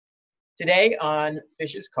Today on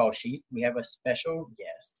Fish's Call Sheet, we have a special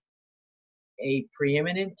guest, a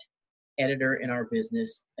preeminent editor in our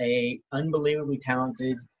business, a unbelievably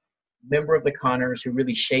talented member of the Connors who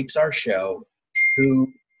really shapes our show, who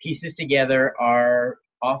pieces together our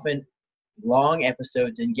often long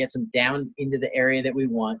episodes and gets them down into the area that we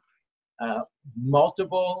want.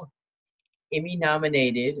 Multiple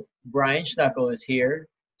Emmy-nominated Brian Schnuckel is here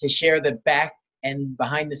to share the back and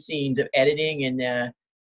behind the scenes of editing and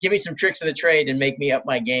give me some tricks of the trade and make me up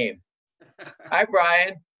my game. Hi,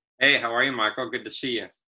 Brian. Hey, how are you, Michael? Good to see you.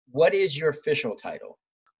 What is your official title?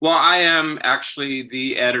 Well, I am actually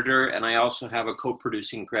the editor, and I also have a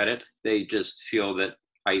co-producing credit. They just feel that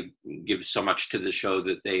I give so much to the show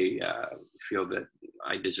that they feel that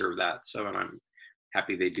I deserve that. And I'm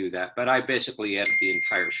happy they do that. But I basically edit the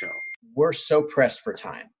entire show. We're so pressed for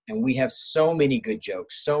time, and we have so many good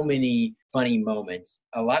jokes, so many funny moments.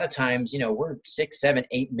 A lot of times, we're 6, 7,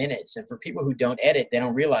 8 minutes. And for people who don't edit, they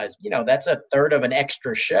don't realize, that's a third of an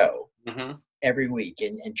extra show every week.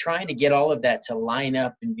 And trying to get all of that to line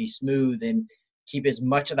up and be smooth and keep as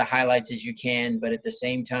much of the highlights as you can, but at the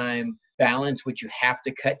same time, balance what you have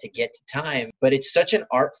to cut to get to time. But it's such an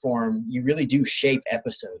art form. You really do shape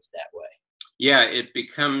episodes that way. Yeah, it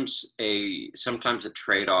becomes sometimes a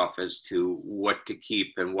trade-off as to what to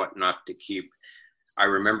keep and what not to keep. I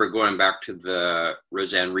remember going back to the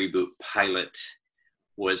Roseanne reboot pilot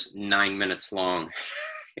was 9 minutes long.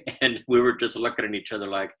 And we were just looking at each other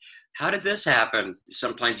like, how did this happen?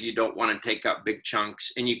 Sometimes you don't want to take up big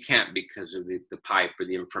chunks, and you can't because of the pipe or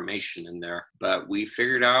the information in there. But we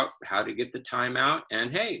figured out how to get the time out,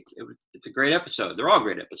 and hey, it's a great episode. They're all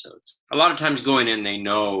great episodes. A lot of times going in, they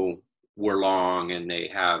know we're long and they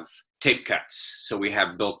have tape cuts. So we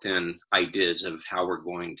have built-in ideas of how we're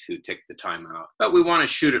going to take the time out. But we want to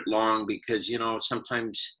shoot it long because,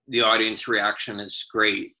 sometimes the audience reaction is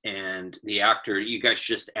great and the actor, you guys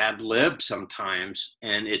just ad lib sometimes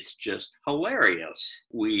and it's just hilarious.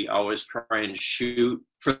 We always try and shoot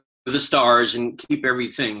for the stars and keep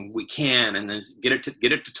everything we can and then get it to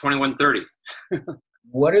 21:30.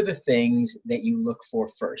 What are the things that you look for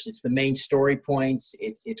first? It's the main story points.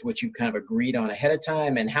 It's what you've kind of agreed on ahead of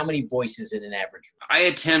time. And how many voices in an average? I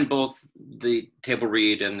attend both the table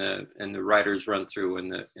read and the writers run through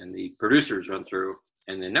and the producers run through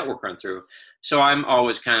and the network run through. So I'm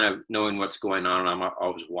always kind of knowing what's going on. I'm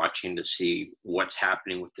always watching to see what's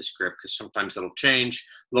happening with the script because sometimes it'll change.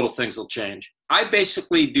 Little things will change. I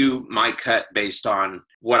basically do my cut based on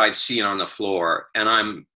what I've seen on the floor, and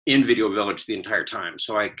I'm in Video Village the entire time.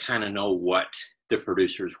 So I kind of know what the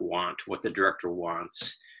producers want, what the director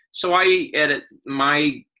wants. So I edit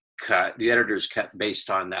my cut, the editor's cut, based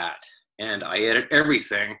on that. And I edit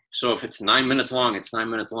everything. So if it's 9 minutes long, it's 9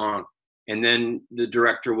 minutes long. And then the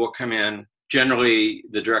director will come in. Generally,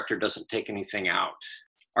 the director doesn't take anything out.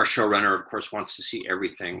 Our showrunner, of course, wants to see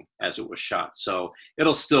everything as it was shot. So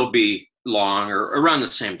it'll still be long or around the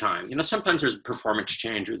same time. Sometimes there's a performance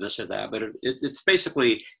change or this or that, but it's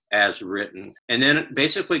basically as written. And then it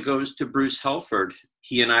basically goes to Bruce Helford.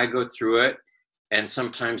 He and I go through it, and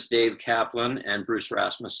sometimes Dave Kaplan and Bruce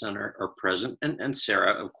Rasmussen are present, and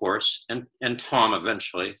Sarah, of course, and Tom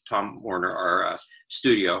eventually, Tom Warner, our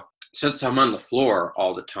studio. Since I'm on the floor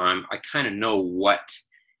all the time, I kind of know what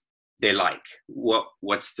they like,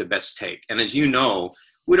 what's the best take. And as you know,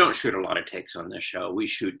 we don't shoot a lot of takes on this show. We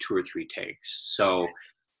shoot 2 or 3 takes. So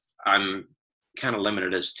I'm kind of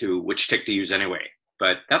limited as to which take to use anyway.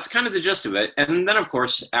 But that's kind of the gist of it. And then, of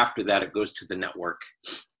course, after that, it goes to the network.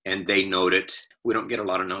 And they note it. We don't get a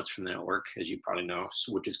lot of notes from the network, as you probably know,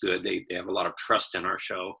 which is good. They have a lot of trust in our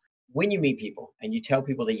show. When you meet people and you tell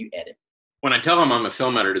people that you edit, when I tell them I'm a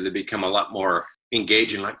film editor, they become a lot more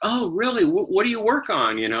engaging, like, oh, really? What do you work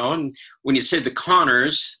on? And when you say the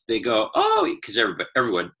Connors, they go, oh, because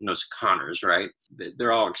everyone knows the Connors, right?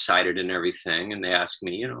 They're all excited and everything. And they ask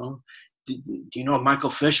me, do you know Michael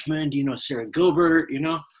Fishman? Do you know Sarah Gilbert?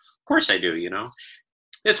 Of course I do,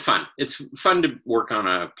 It's fun. It's fun to work on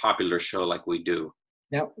a popular show like we do.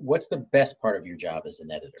 Now, what's the best part of your job as an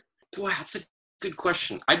editor? Boy, that's a good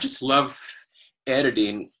question. I just love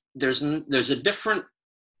editing. There's a different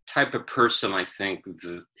type of person, I think,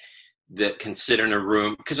 that can sit in a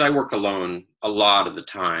room, because I work alone a lot of the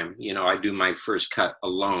time. I do my first cut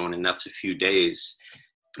alone, and that's a few days.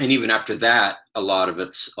 And even after that, a lot of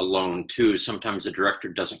it's alone too. Sometimes the director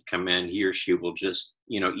doesn't come in. He or she will just,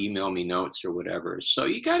 email me notes or whatever. So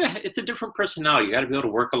it's a different personality. You gotta be able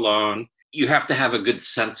to work alone. You have to have a good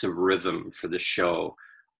sense of rhythm for the show.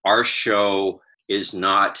 Our show is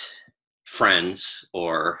not Friends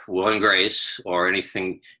or Will and Grace or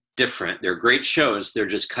anything different. They're great shows. They're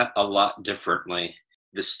just cut a lot differently.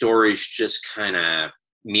 the story's just kind of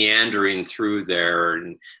meandering through there.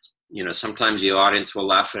 And, sometimes the audience will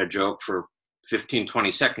laugh at a joke for 15,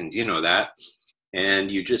 20 seconds, that.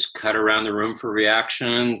 And you just cut around the room for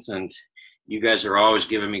reactions. And you guys are always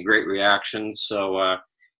giving me great reactions. So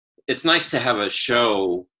it's nice to have a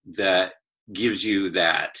show that gives you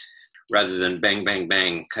that rather than bang, bang,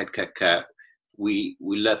 bang, cut, cut, cut. We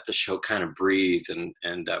let the show kind of breathe and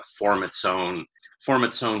form its own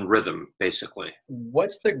rhythm, basically.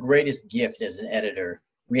 What's the greatest gift as an editor?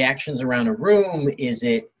 Reactions around a room? Is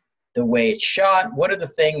it the way it's shot? What are the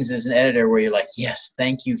things as an editor where you're like, yes,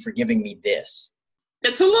 thank you for giving me this?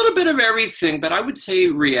 It's a little bit of everything, but I would say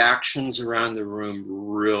reactions around the room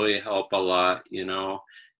really help a lot.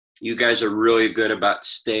 You guys are really good about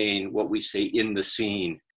staying, what we say, in the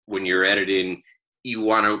scene. When you're editing, you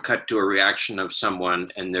want to cut to a reaction of someone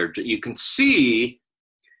and you can see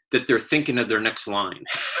that they're thinking of their next line.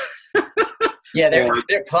 Yeah,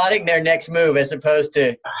 they're plotting their next move as opposed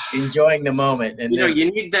to enjoying the moment. And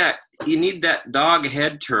you need that dog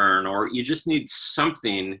head turn, or you just need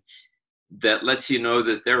something that lets you know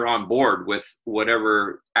that they're on board with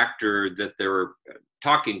whatever actor that they're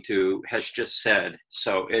talking to has just said.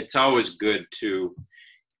 So it's always good to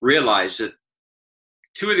realize that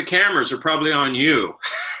two of the cameras are probably on you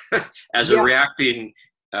as a reacting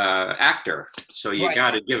actor. So you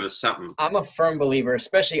got to give us something. I'm a firm believer,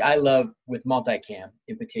 especially I love with multicam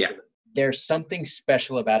in particular. Yeah. There's something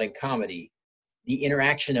special about in comedy, the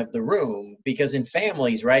interaction of the room, because in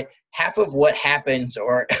families, right, half of what happens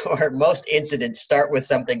or most incidents start with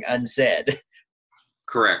something unsaid.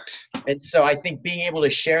 Correct. And so I think being able to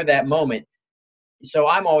share that moment. So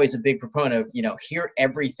I'm always a big proponent of, hear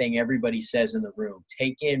everything everybody says in the room.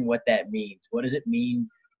 Take in what that means. What does it mean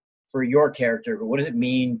for your character? But what does it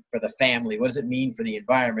mean for the family? What does it mean for the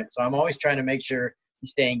environment? So I'm always trying to make sure you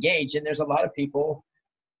stay engaged. And there's a lot of people,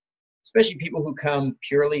 especially people who come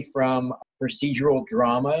purely from procedural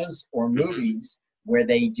dramas or movies where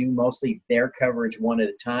they do mostly their coverage one at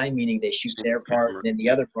a time, meaning they shoot their part and then the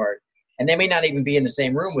other part. And they may not even be in the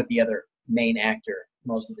same room with the other main actor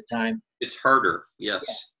most of the time. It's harder, yes.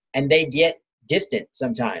 Yeah. And they get distant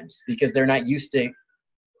sometimes because they're not used to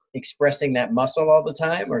expressing that muscle all the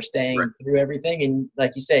time or staying through everything. And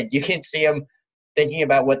like you said, you can see them thinking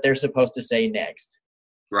about what they're supposed to say next.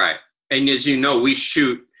 Right. And as you know, we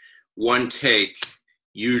shoot one take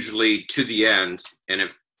usually to the end. And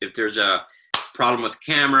if there's a problem with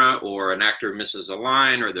camera or an actor misses a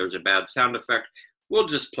line or there's a bad sound effect, we'll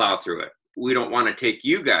just plow through it. We don't want to take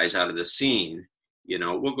you guys out of the scene.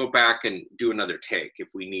 We'll go back and do another take if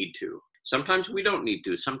we need to. Sometimes we don't need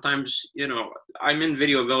to. Sometimes, I'm in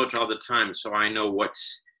Video Village all the time, so I know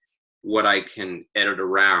what I can edit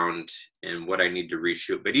around and what I need to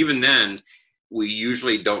reshoot. But even then, we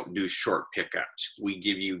usually don't do short pickups. We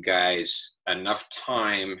give you guys enough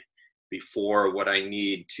time before what I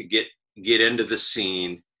need to get into the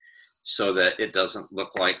scene so that it doesn't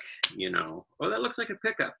look like, that looks like a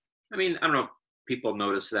pickup. I mean, I don't know if people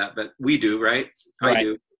notice that, but we do, right? I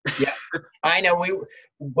do. Yeah, I know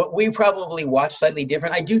but we probably watch slightly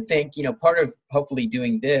different. I do think, part of hopefully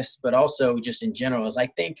doing this, but also just in general, is I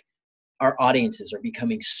think our audiences are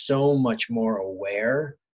becoming so much more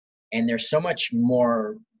aware and they're so much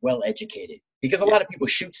more well-educated because a lot of people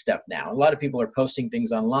shoot stuff now. A lot of people are posting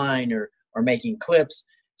things online or making clips.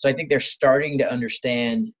 So I think they're starting to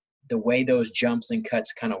understand the way those jumps and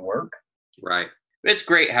cuts kind of work. Right. It's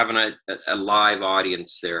great having a live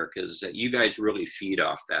audience there because you guys really feed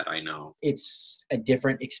off that, I know. It's a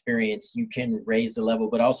different experience. You can raise the level,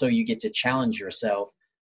 but also you get to challenge yourself.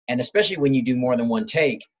 And especially when you do more than one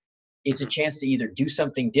take, it's a chance to either do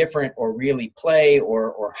something different or really play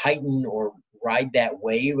or heighten or ride that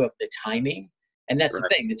wave of the timing. And that's the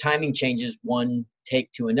thing. The timing changes one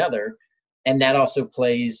take to another. And that also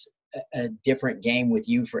plays a different game with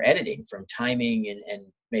you for editing from timing and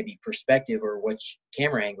maybe perspective or which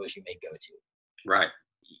camera angles you may go to. Right.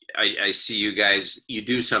 I see you guys, you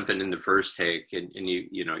do something in the first take and you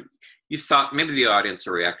thought maybe the audience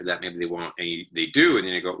will react to that, maybe they won't. And they do. And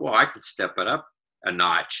then you go, well, I could step it up a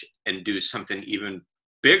notch and do something even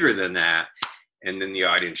bigger than that. And then the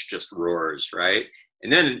audience just roars, right?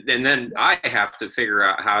 And then I have to figure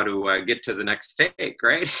out how to get to the next take,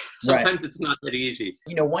 right? Sometimes it's not that easy.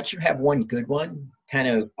 Once you have one good one, kind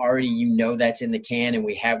of already that's in the can and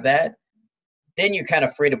we have that, then you're kind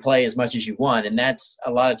of free to play as much as you want. And that's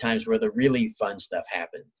a lot of times where the really fun stuff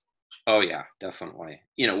happens. Oh, yeah, definitely.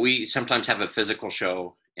 We sometimes have a physical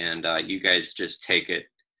show and you guys just take it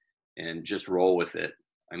and just roll with it.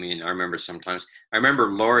 I mean, I remember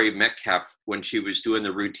Laurie Metcalf when she was doing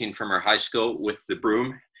the routine from her high school with the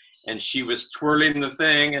broom and she was twirling the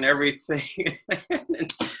thing and everything.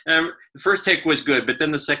 And the first take was good, but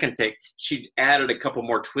then the second take, she added a couple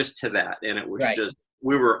more twists to that, and it was just,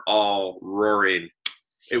 we were all roaring.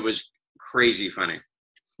 It was crazy funny.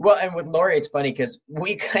 Well, and with Lori, it's funny because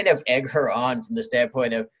we kind of egg her on from the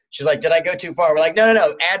standpoint of, she's like, did I go too far? We're like,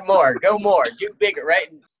 no, add more, go more, do bigger,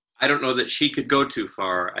 right? I don't know that she could go too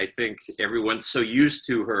far. I think everyone's so used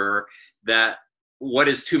to her that what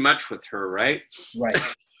is too much with her, right? Right.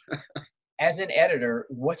 As an editor,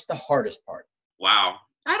 what's the hardest part? Wow.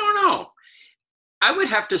 I don't know. I would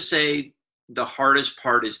have to say the hardest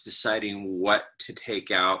part is deciding what to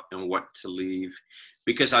take out and what to leave,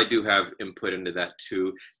 because I do have input into that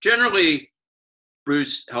too. Generally,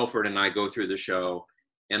 Bruce Helford and I go through the show,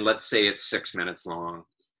 and let's say it's 6 minutes long,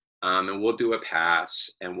 and we'll do a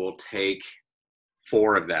pass, and we'll take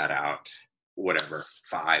 4 of that out, whatever,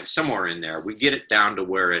 5, somewhere in there. We get it down to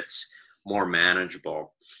where it's more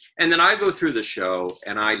manageable. And then I go through the show,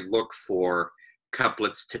 and I look for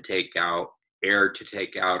couplets to take out, air to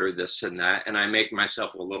take out, or this and that, and I make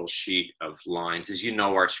myself a little sheet of lines. As you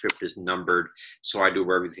know, our script is numbered, so I do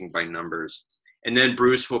everything by numbers. And then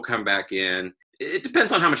Bruce will come back in. It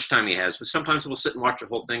depends on how much time he has, but sometimes we'll sit and watch the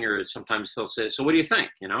whole thing, or sometimes he'll say, so what do you think,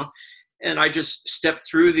 And I just step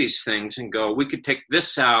through these things and go, we could take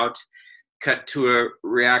this out, cut to a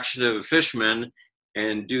reaction of a fishman,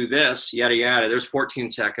 and do this, yada, yada. There's 14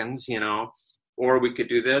 seconds, or we could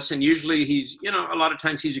do this. And usually he's, a lot of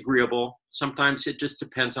times he's agreeable. Sometimes it just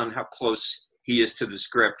depends on how close he is to the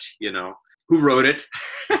script, who wrote it.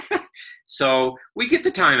 So we get the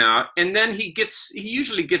time out, and then he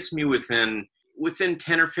usually gets me within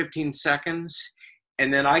 10 or 15 seconds.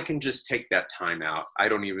 And then I can just take that time out. I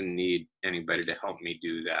don't even need anybody to help me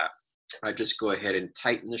do that. I just go ahead and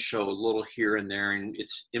tighten the show a little here and there, and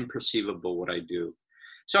it's imperceivable what I do.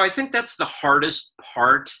 So I think that's the hardest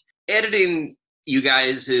part. Editing, you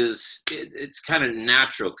guys, it's kind of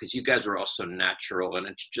natural, because you guys are also natural, and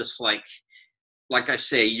it's just like I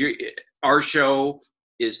say, our show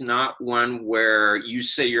is not one where you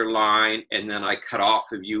say your line and then I cut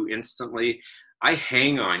off of you instantly. I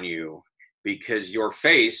hang on you, because your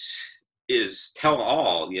face is tell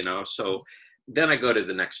all, so then I go to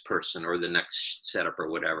the next person or the next setup or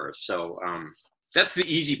whatever. So that's the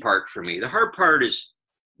easy part for me. The hard part is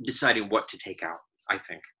deciding what to take out, I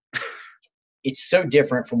think. It's so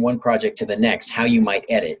different from one project to the next, how you might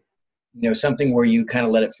edit. Something where you kind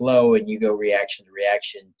of let it flow and you go reaction to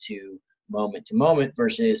reaction to moment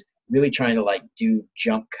versus really trying to do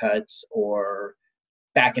jump cuts or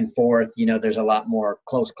back and forth. There's a lot more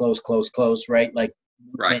close, right?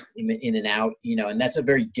 Right. In and out, and that's a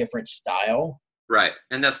very different style. Right.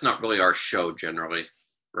 And that's not really our show generally.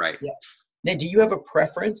 Right. Yeah. Now, do you have a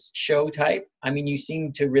preference show type? I mean, you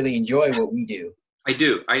seem to really enjoy what we do. I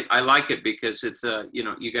do. I like it because it's,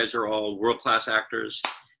 you guys are all world-class actors.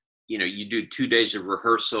 You do 2 days of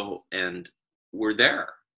rehearsal and we're there,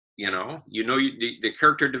 the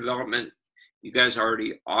character development. You guys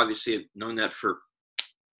already obviously have known that for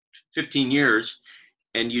 15 years,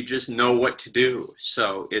 and you just know what to do.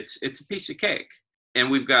 So it's a piece of cake. And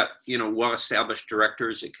we've got, well-established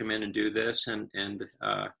directors that come in and do this, and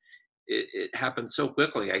it happens so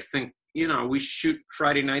quickly. I think, we shoot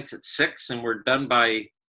Friday nights at 6 and we're done by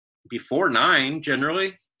before 9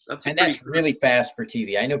 generally. That's really fast for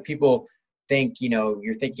TV. I know people think,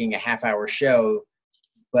 you're thinking a half-hour show,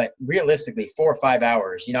 but realistically 4 or 5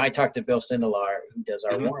 hours. I talked to Bill Sindelar, who does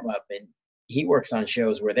our warm-up, and he works on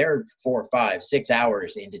shows where they're 4, 5, 6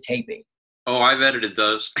 hours into taping. Oh, I've edited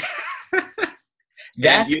those.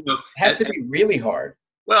 That has to be really hard.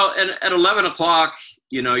 Well, and at 11 o'clock,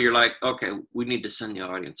 you're like, okay, we need to send the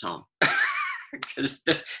audience home. Because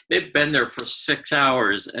they've been there for 6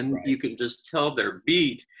 hours, and You can just tell they're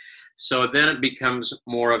beat. So then it becomes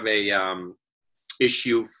more of a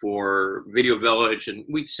issue for Video Village, and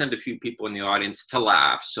we send a few people in the audience to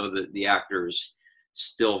laugh so that the actors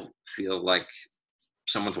still feel like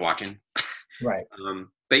someone's watching. Right.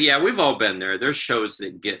 But yeah, we've all been there. There's shows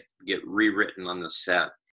that get rewritten on the set.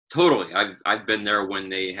 Totally. I've been there when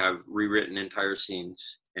they have rewritten entire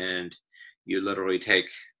scenes, and you literally take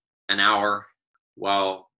an hour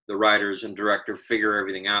while the writers and director figure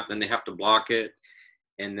everything out. Then they have to block it,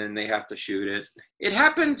 and then they have to shoot it. It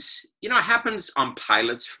happens, it happens on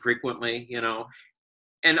pilots frequently,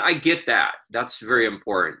 and I get that. That's very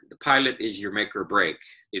important. The pilot is your make or break.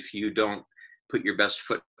 If you don't put your best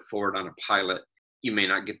foot forward on a pilot, you may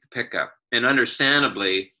not get the pickup. And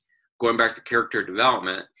understandably, going back to character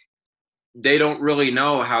development, they don't really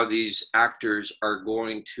know how these actors are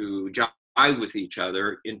going to eye with each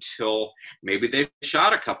other until maybe they've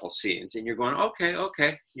shot a couple scenes and you're going,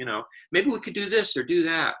 okay, maybe we could do this or do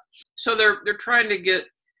that. So they're trying to get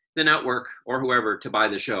the network or whoever to buy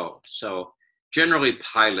the show. So generally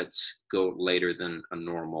pilots go later than a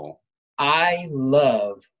normal. I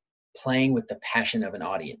love playing with the passion of an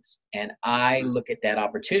audience. And I look at that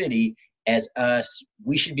opportunity as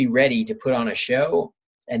we should be ready to put on a show,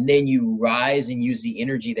 and then you rise and use the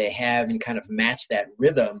energy they have and kind of match that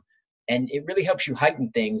rhythm. And it really helps you heighten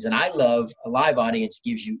things. And I love a live audience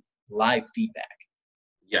gives you live feedback.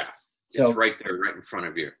 Yeah. So it's right there, right in front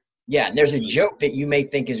of you. Yeah. And there's a joke that you may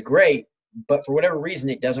think is great, but for whatever reason,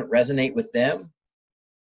 it doesn't resonate with them.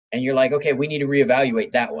 And you're like, okay, we need to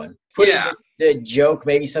reevaluate that one. Putting the joke,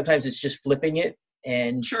 maybe sometimes it's just flipping it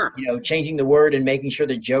and changing the word and making sure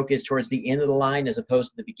the joke is towards the end of the line as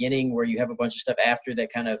opposed to the beginning where you have a bunch of stuff after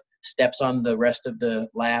that kind of steps on the rest of the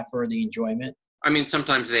laugh or the enjoyment. I mean,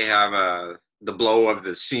 sometimes they have the blow of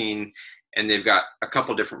the scene and they've got a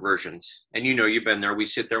couple different versions. And you've been there. We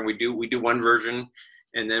sit there and we do one version.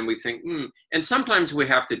 And then we think, and sometimes we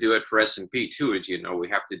have to do it for S&P too, as you know, we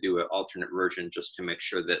have to do an alternate version just to make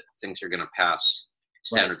sure that things are going to pass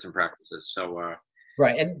standards and practices. So,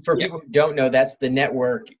 right. And for people who don't know, that's the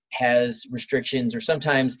network has restrictions, or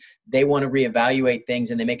sometimes they want to reevaluate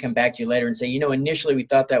things and they may come back to you later and say, initially we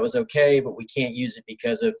thought that was okay, but we can't use it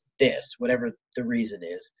because of this, whatever the reason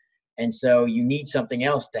is. And so you need something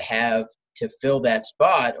else to have to fill that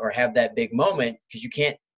spot or have that big moment, because you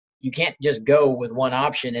can't just go with one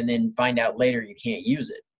option and then find out later you can't use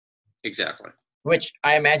it. Exactly. Which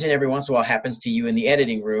I imagine every once in a while happens to you in the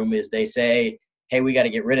editing room is they say, hey, we got to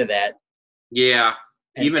get rid of that. Yeah.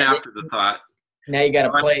 Even after the thought. Now you got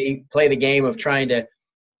to play the game of trying to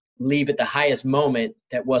leave at the highest moment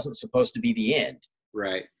that wasn't supposed to be the end.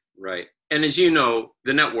 Right. And as you know,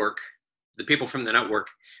 the network, the people from the network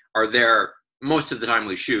are there most of the time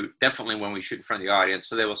we shoot, definitely when we shoot in front of the audience.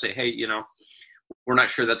 So they will say, hey, we're not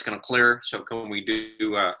sure that's going to clear, so can we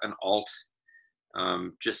do an alt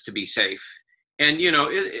just to be safe? And,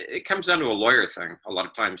 it comes down to a lawyer thing a lot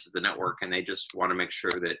of times at the network, and they just want to make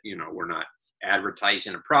sure that, we're not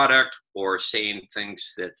advertising a product or saying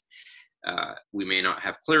things that we may not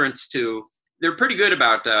have clearance to. They're pretty good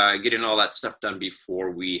about getting all that stuff done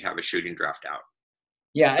before we have a shooting draft out.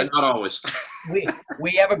 Yeah. But not always.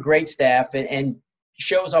 we have a great staff, and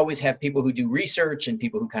shows always have people who do research and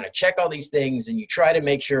people who kind of check all these things, and you try to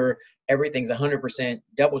make sure everything's 100%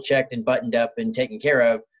 double checked and buttoned up and taken care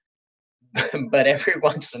of. But every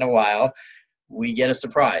once in a while we get a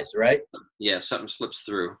surprise, right? Yeah, something slips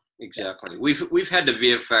through. Exactly. We've had the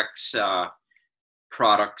VFX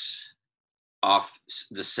products off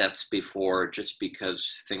the sets before just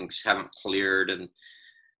because things haven't cleared and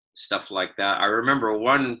stuff like that. I remember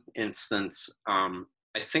one instance,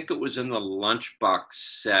 I think it was in the Lunchbox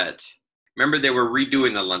set. Remember, they were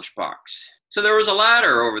redoing the Lunchbox. So there was a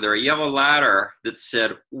ladder over there, a yellow ladder that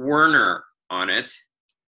said Werner on it,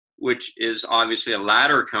 which is obviously a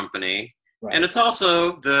ladder company. Right. And it's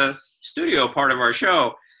also the studio part of our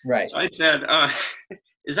show. Right. So I said,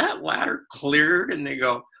 is that ladder cleared? And they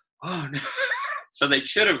go, oh, no. So they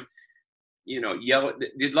should have, yelled.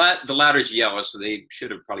 The ladder's yellow, so they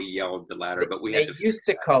should have probably yelled the ladder. But they used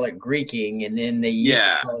to call it Greeking, and then they used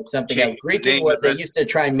to call it something else. Greeking was they used to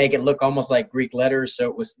try and make it look almost like Greek letters, so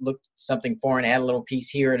it looked something foreign. Add a little piece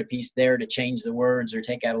here and a piece there to change the words or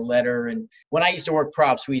take out a letter. And when I used to work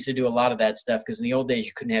props, we used to do a lot of that stuff because in the old days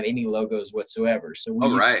you couldn't have any logos whatsoever. So we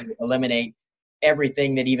used to eliminate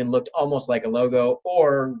everything that even looked almost like a logo.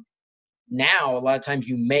 Or now a lot of times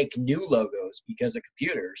you make new logos because of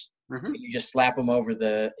computers. Mm-hmm. You just slap them over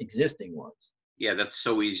the existing ones. Yeah, that's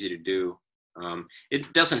so easy to do.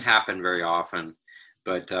 It doesn't happen very often,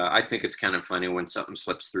 but I think it's kind of funny when something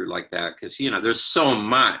slips through like that because, there's so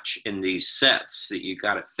much in these sets that you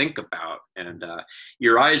got to think about. And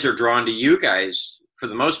your eyes are drawn to you guys for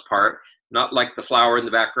the most part, not like the flower in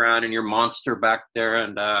the background and your monster back there.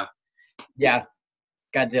 And yeah,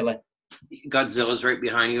 Godzilla's right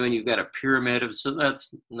behind you, and you've got a pyramid of. So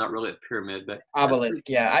that's not really a pyramid, but obelisk.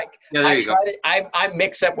 Yeah, there you go. I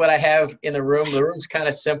mix up what I have in the room. The room's kind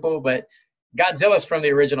of simple, but Godzilla's from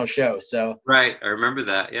the original show. So right, I remember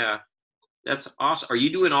that. Yeah, that's awesome. Are you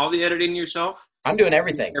doing all the editing yourself? I'm doing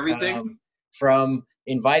everything. Everything from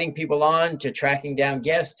inviting people on to tracking down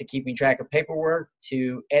guests to keeping track of paperwork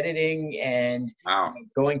to editing and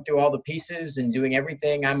going through all the pieces and doing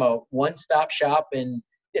everything. I'm a one-stop shop, and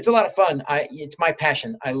it's a lot of fun. It's my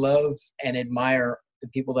passion. I love and admire the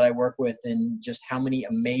people that I work with and just how many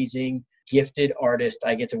amazing, gifted artists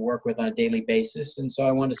I get to work with on a daily basis. And so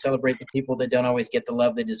I want to celebrate the people that don't always get the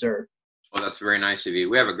love they deserve. Well, that's very nice of you.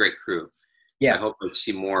 We have a great crew. Yeah. I hope to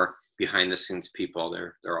see more behind the scenes people.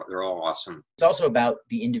 They're all awesome. It's also about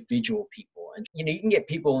the individual people. And, you can get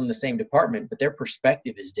people in the same department, but their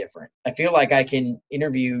perspective is different. I feel like I can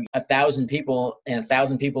interview 1,000 people and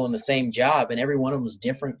 1,000 people in the same job, and every one of them is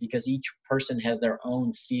different because each person has their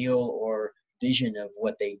own feel or vision of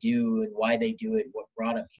what they do and why they do it, what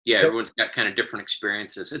brought them. Yeah, everyone's got kind of different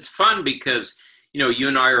experiences. It's fun because, you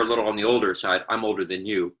and I are a little on the older side. I'm older than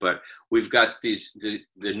you, but we've got the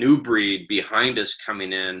new breed behind us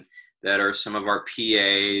coming in that are some of our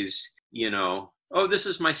PAs, oh, this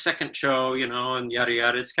is my second show, and yada,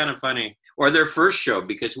 yada. It's kind of funny. Or their first show,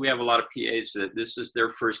 because we have a lot of PAs that this is their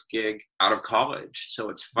first gig out of college. So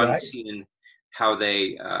it's fun seeing how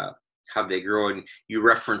they grow, and you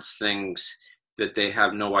reference things that they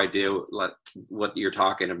have no idea what you're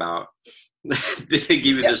talking about. They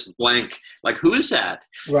give you this blank, like, who is that?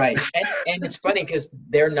 Right. And it's funny because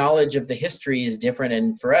their knowledge of the history is different.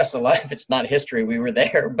 And for us, a lot of it's not history. We were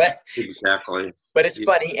there, but exactly. But it's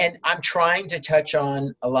funny. And I'm trying to touch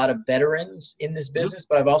on a lot of veterans in this business,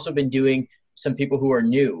 but I've also been doing some people who are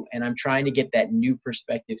new, and I'm trying to get that new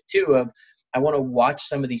perspective too of, I want to watch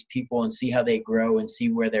some of these people and see how they grow and see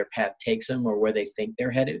where their path takes them or where they think they're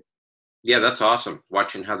headed. Yeah, that's awesome.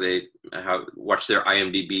 Watching how watch their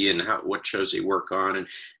IMDb and what shows they work on, and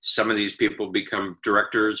some of these people become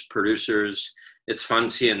directors, producers. It's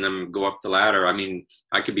fun seeing them go up the ladder. I mean,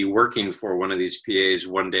 I could be working for one of these PAs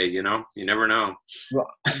one day. You never know. Well,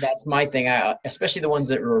 that's my thing. Especially the ones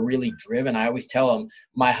that are really driven. I always tell them,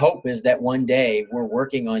 my hope is that one day we're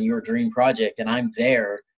working on your dream project, and I'm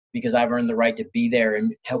there because I've earned the right to be there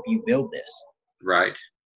and help you build this. Right.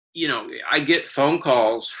 I get phone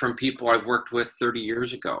calls from people I've worked with 30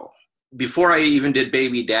 years ago. Before I even did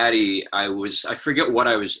Baby Daddy, I forget what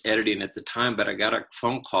I was editing at the time, but I got a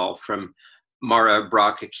phone call from Mara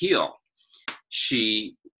Brock Akil.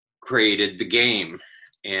 She created The Game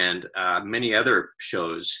and many other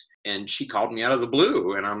shows. And she called me out of the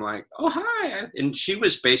blue. And I'm like, oh, hi. And she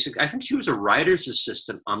was I think she was a writer's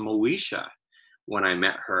assistant on Moesha when I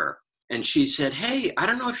met her. And she said, hey, I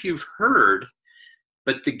don't know if you've heard,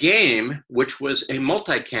 but The Game, which was a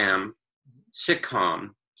multicam sitcom,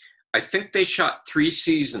 I think they shot 3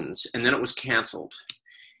 seasons and then it was canceled.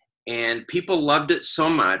 And people loved it so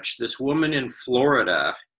much, this woman in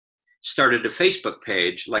Florida started a Facebook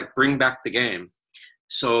page, like, Bring Back The Game.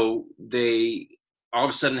 So they all of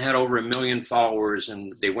a sudden had over 1 million followers,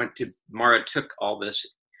 and Mara took all this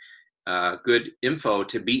good info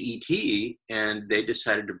to BET, and they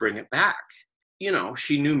decided to bring it back.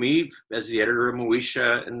 She knew me as the editor of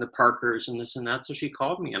Moesha and the Parkers and this and that, so she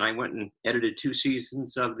called me, and I went and edited 2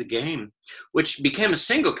 seasons of The Game, which became a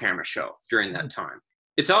single camera show during that time.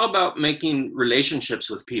 It's all about making relationships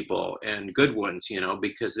with people, and good ones,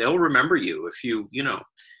 because they'll remember you if you,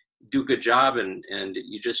 do a good job and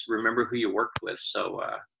you just remember who you worked with. So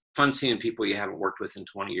fun seeing people you haven't worked with in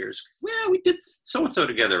 20 years. Well, we did so-and-so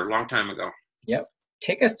together a long time ago. Yep.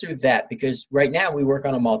 Take us through that, because right now we work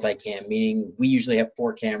on a multicam, meaning we usually have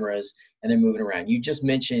 4 cameras and they're moving around. You just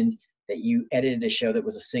mentioned that you edited a show that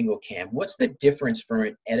was a single cam. What's the difference from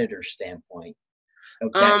an editor standpoint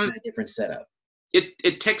of that different setup?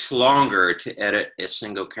 It takes longer to edit a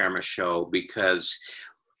single camera show because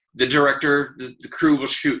the director, the crew will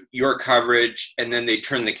shoot your coverage, and then they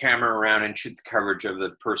turn the camera around and shoot the coverage of the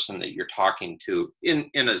person that you're talking to in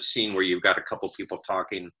a scene where you've got a couple people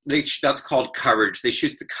talking. That's called coverage. They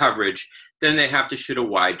shoot the coverage. Then they have to shoot a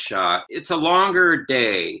wide shot. It's a longer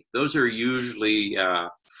day. Those are usually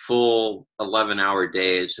full 11-hour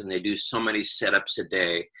days, and they do so many setups a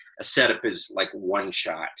day. A setup is like one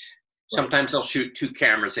shot. Sometimes they'll shoot 2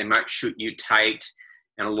 cameras. They might shoot you tight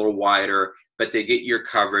and a little wider, but they get your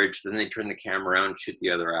coverage, then they turn the camera around and shoot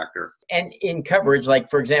the other actor. And in coverage, like,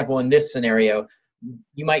 for example, in this scenario,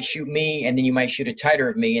 you might shoot me, and then you might shoot a tighter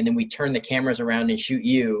of me, and then we turn the cameras around and shoot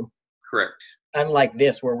you. Correct. Unlike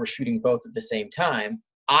this, where we're shooting both at the same time.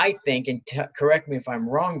 I think, and correct me if I'm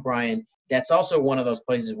wrong, Brian, that's also one of those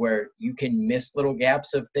places where you can miss little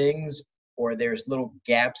gaps of things, or there's little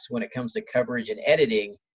gaps when it comes to coverage and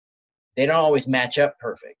editing. They don't always match up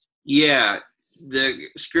perfect. Yeah. The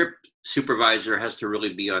script supervisor has to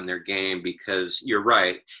really be on their game, because you're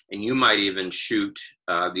right. And you might even shoot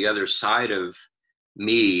the other side of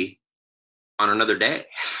me on another day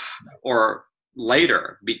or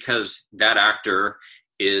later, because that actor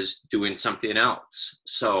is doing something else.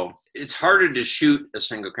 So it's harder to shoot a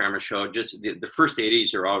single camera show. Just the first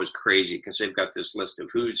 80s are always crazy because they've got this list of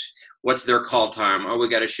what's their call time. Oh, we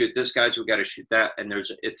got to shoot this, guys. We got to shoot that. And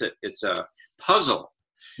it's a puzzle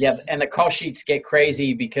Yeah, and the call sheets get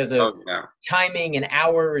crazy because of Oh yeah, timing and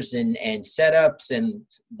hours and setups and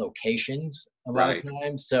locations a lot of right,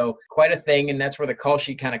 times. So quite a thing, and that's where the call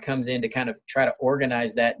sheet kind of comes in to kind of try to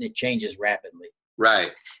organize that, and it changes rapidly.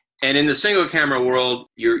 right. And in the single camera world,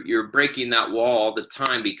 you're breaking that wall all the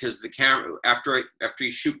time because the camera after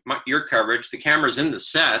you shoot your coverage, the camera's in the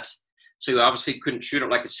set. So you obviously couldn't shoot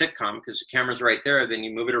it like a sitcom because the camera's right there. Then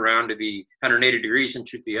you move it around to the 180 degrees and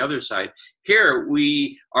shoot the other side. Here,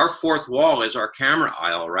 our fourth wall is our camera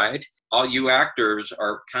aisle, right? All you actors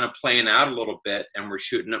are kind of playing out a little bit, and we're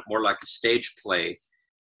shooting it more like a stage play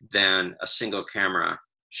than a single camera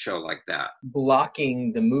show like that.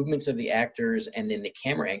 Blocking the movements of the actors and then the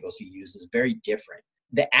camera angles you use is very different.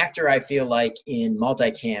 The actor, I feel like, in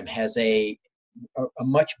multicam has a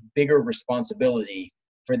much bigger responsibility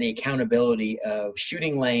for the accountability of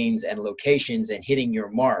shooting lanes and locations and hitting your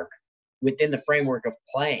mark within the framework of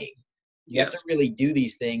playing. You have to really do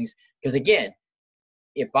these things because, again,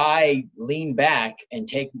 if I lean back and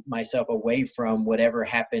take myself away from whatever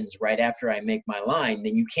happens right after I make my line,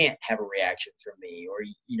 then you can't have a reaction from me. Or,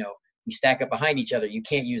 we stack up behind each other. You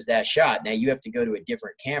can't use that shot. Now you have to go to a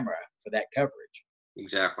different camera for that coverage.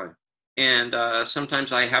 Exactly. And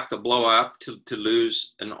sometimes I have to blow up to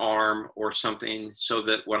lose an arm or something so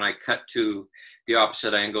that when I cut to the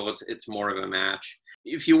opposite angle, it's more of a match.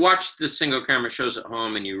 If you watch the single camera shows at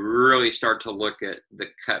home and you really start to look at the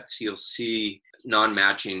cuts, you'll see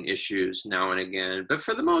non-matching issues now and again. But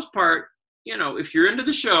for the most part, if you're into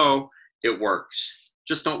the show, it works.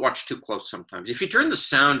 Just don't watch too close sometimes. If you turn the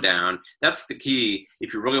sound down, that's the key.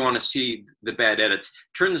 If you really want to see the bad edits,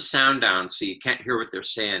 turn the sound down so you can't hear what they're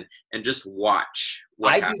saying and just watch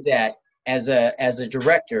what happens. Do that as a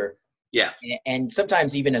director. Yeah. And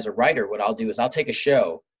sometimes even as a writer, what I'll do is I'll take a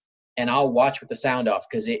show and I'll watch with the sound off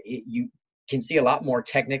because you can see a lot more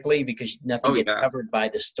technically because nothing gets covered by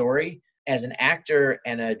the story. As an actor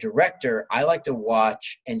and a director, I like to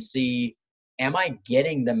watch and see, am I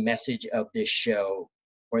getting the message of this show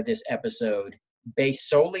or this episode based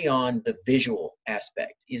solely on the visual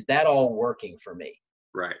aspect? Is that all working for me?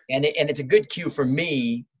 Right. And it's a good cue for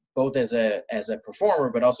me, both as a performer,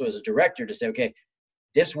 but also as a director, to say, okay,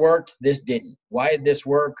 this worked, this didn't. Why did this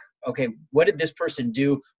work? Okay, what did this person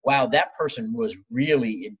do? Wow, that person was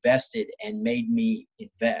really invested and made me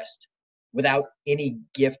invest without any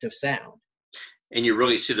gift of sound. And you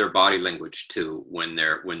really see their body language too when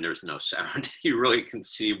there's no sound. You really can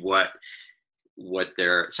see what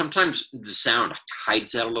they're. Sometimes the sound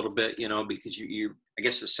hides that a little bit, because you I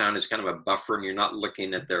guess the sound is kind of a buffer and you're not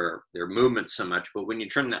looking at their movements so much. But when you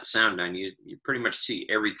turn that sound down, you pretty much see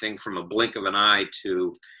everything from a blink of an eye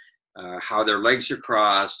to how their legs are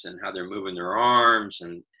crossed and how they're moving their arms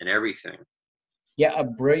and everything. Yeah, a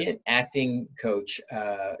brilliant acting coach,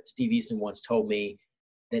 Steve Easton, once told me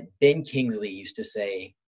that Ben Kingsley used to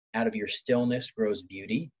say, out of your stillness grows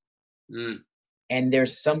beauty. And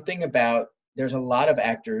there's a lot of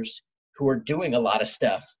actors who are doing a lot of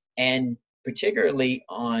stuff. And particularly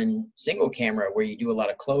on single camera where you do a lot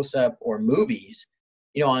of close-up or movies,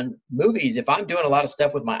 on movies, if I'm doing a lot of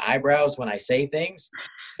stuff with my eyebrows when I say things,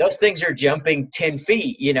 those things are jumping 10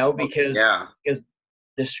 feet, because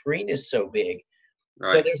the screen is so big.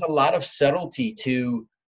 Right. So there's a lot of subtlety to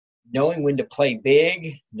knowing when to play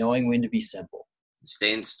big, knowing when to be simple.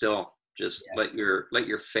 Staying still. Just let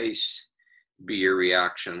your face be your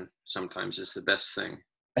reaction. Sometimes is the best thing.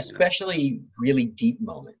 Especially really deep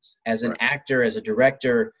moments. As an actor, as a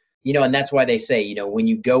director, and that's why they say, when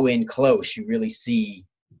you go in close, you really see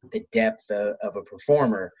the depth of a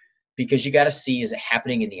performer, because you got to see, is it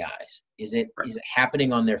happening in the eyes? Is it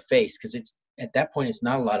happening on their face? Because it's at that point, it's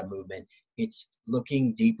not a lot of movement. It's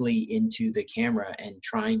looking deeply into the camera and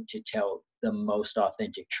trying to tell the most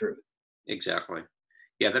authentic truth. Exactly.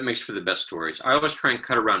 Yeah, that makes for the best stories. I always try and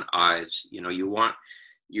cut around eyes. You want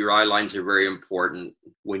your eye lines are very important.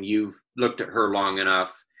 When you've looked at her long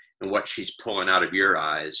enough and what she's pulling out of your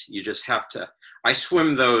eyes, you just have to. I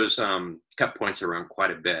swim those cut points around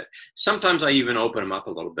quite a bit. Sometimes I even open them up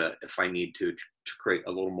a little bit if I need to create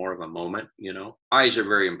a little more of a moment. Eyes are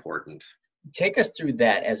very important. Take us through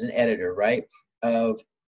that as an editor, right? Of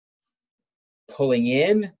pulling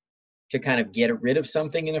in to kind of get rid of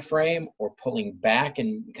something in a frame, or pulling back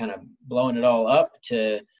and kind of blowing it all up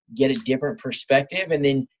to get a different perspective. And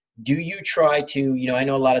then do you try to, I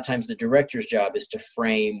know a lot of times the director's job is to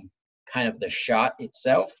frame kind of the shot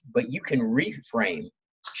itself, but you can reframe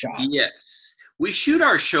shots. Yeah. We shoot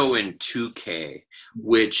our show in 2K,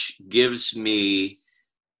 which gives me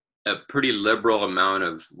a pretty liberal amount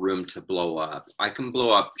of room to blow up. I can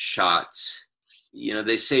blow up shots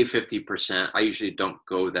They say 50%. I usually don't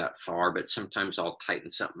go that far, but sometimes I'll tighten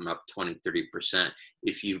something up 20, 30%.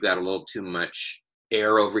 If you've got a little too much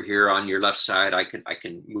air over here on your left side, I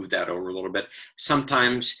can move that over a little bit.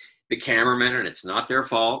 Sometimes the cameramen, and it's not their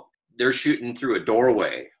fault, they're shooting through a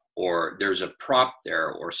doorway or there's a prop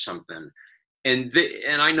there or something. And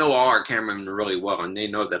I know all our cameramen really well, and they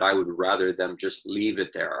know that I would rather them just leave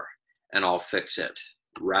it there and I'll fix it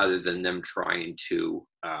rather than them trying to.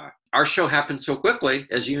 Our show happens so quickly,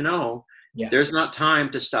 as you know, there's not time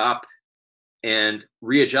to stop and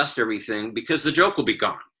readjust everything because the joke will be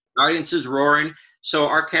gone. The audience is roaring. So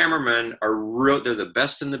our cameramen they're the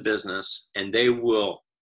best in the business, and they will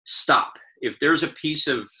stop. If there's a piece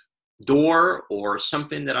of door or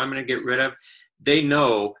something that I'm going to get rid of, they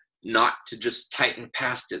know not to just tighten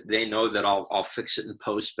past it. They know that I'll fix it in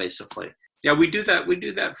post, basically. Yeah, we do that. We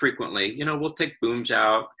do that frequently. We'll take booms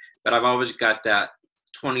out, but I've always got that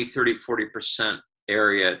 20, 30, 40%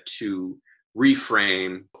 area to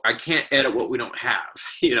reframe. I can't edit what we don't have,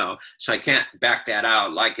 so I can't back that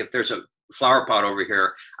out. Like if there's a flower pot over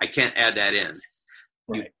here, I can't add that in.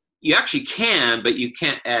 Right. You actually can, but you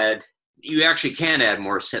actually can add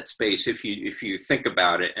more set space if you think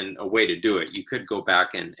about it, and a way to do it. You could go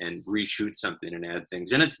back and reshoot something and add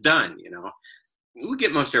things, and it's done. We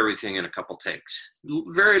get most everything in a couple takes.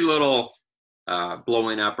 Very little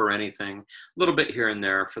blowing up or anything. A little bit here and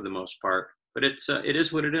there for the most part, but it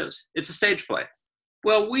is what it is. It's a stage play.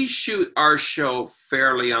 Well, we shoot our show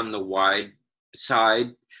fairly on the wide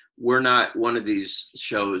side. We're not one of these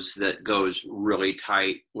shows that goes really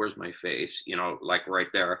tight. Where's my face? Like right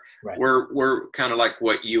there. Right. We're kind of like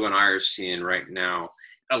what you and I are seeing right now.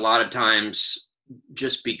 A lot of times,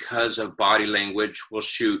 just because of body language, we'll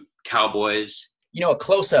shoot cowboys. A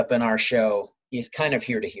close-up in our show is kind of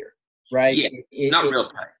here to here, right? Yeah, not real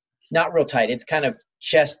tight. Not real tight. It's kind of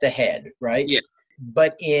chest to head, right? Yeah.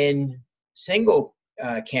 But in single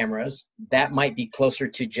cameras, that might be closer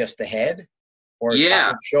to just the head or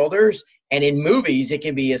top of shoulders. And in movies, it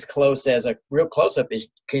can be as close as a real close-up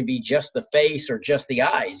can be just the face or just the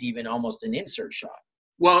eyes, even almost an insert shot.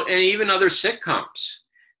 Well, and even other sitcoms.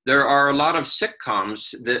 There are a lot of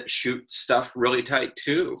sitcoms that shoot stuff really tight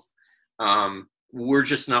too. We're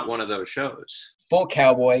just not one of those shows. Full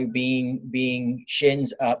cowboy being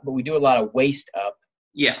shins up, but we do a lot of waist up.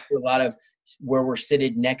 Yeah. A lot of where we're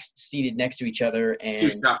seated next to each other and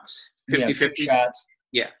 2 shots, 50-50 shots.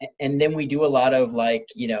 Yeah. And then we do a lot of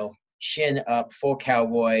shin up, full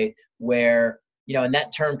cowboy, where, and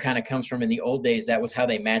that term kind of comes from in the old days. That was how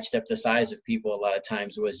they matched up the size of people. A lot of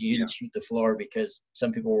times was you didn't shoot the floor because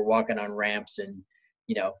some people were walking on ramps and,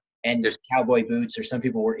 and cowboy boots, or some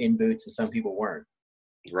people were in boots and some people weren't.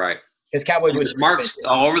 Right. Because cowboy boots. There's marks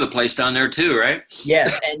all over the place down there too, right?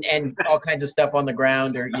 Yes. And all kinds of stuff on the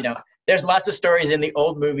ground, or, there's lots of stories in the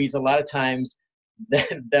old movies. A lot of times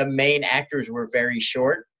the main actors were very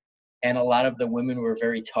short and a lot of the women were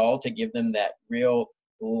very tall to give them that real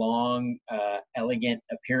long, elegant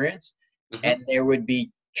appearance. Mm-hmm. And there would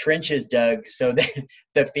be trenches dug so that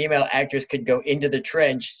the female actress could go into the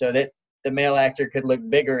trench so that the male actor could look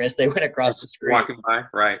bigger as they went across the screen. Walking by,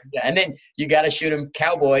 right. Yeah, and then you got to shoot them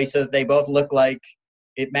cowboy so that they both look like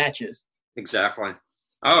it matches. Exactly.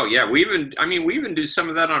 Oh, yeah. We even do some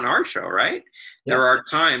of that on our show, right? Yeah. There are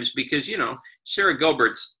times because, Sarah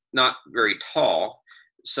Gilbert's not very tall.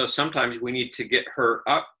 So sometimes we need to get her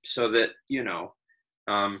up so that,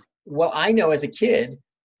 Well, I know as a kid,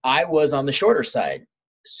 I was on the shorter side.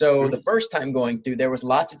 So the first time going through, there was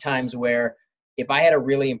lots of times where if I had a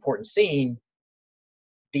really important scene,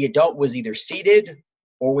 the adult was either seated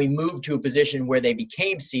or we moved to a position where they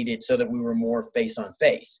became seated so that we were more face on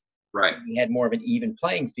face. Right. We had more of an even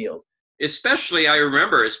playing field. Especially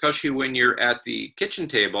when you're at the kitchen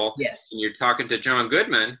table. Yes. And you're talking to John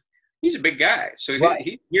Goodman. He's a big guy. So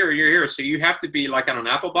right. You're here. So you have to be like on an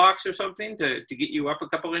apple box or something to get you up a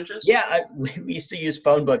couple inches? Yeah. We used to use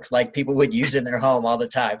phone books like people would use in their home all the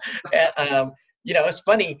time. It's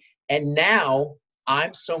funny. And now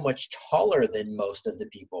I'm so much taller than most of the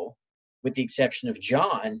people, with the exception of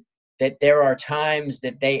John, that there are times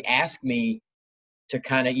that they ask me to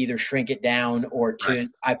kind of either shrink it down or to, right.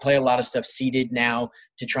 I play a lot of stuff seated now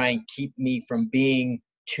to try and keep me from being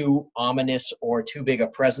too ominous or too big a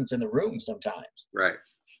presence in the room sometimes. Right.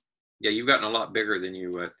 Yeah, you've gotten a lot bigger than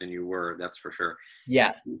you were, that's for sure.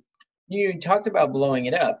 Yeah. You talked about blowing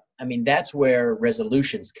it up. I mean, that's where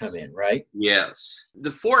resolutions come in, right? Yes.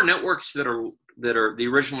 The 4 networks that are the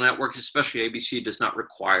original networks, especially ABC, does not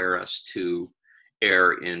require us to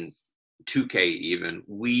air in 2K even,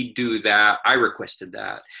 we do that. I requested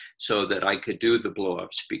that so that I could do the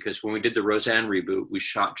blow-ups, because when we did the Roseanne reboot, we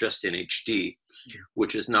shot just in HD,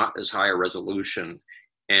 which is not as high a resolution.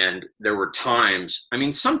 And there were times, I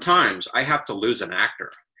mean, sometimes I have to lose an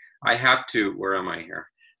actor. I have to, where am I here?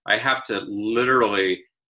 I have to literally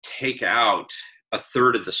take out a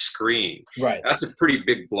third of the screen. Right. That's a pretty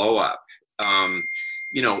big blow-up.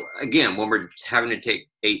 You know, again, when we're having to take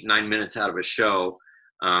 8-9 minutes out of a show,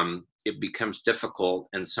 it becomes difficult,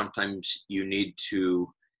 and sometimes you need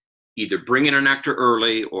to either bring in an actor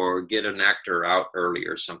early or get an actor out early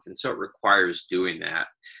or something. So it requires doing that.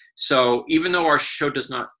 So even though our show does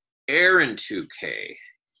not air in 2K,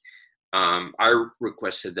 I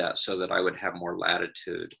requested that so that I would have more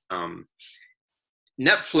latitude.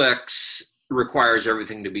 Netflix requires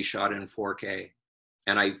everything to be shot in 4K.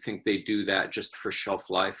 And I think they do that just for shelf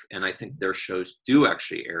life. And I think their shows do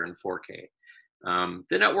actually air in 4K.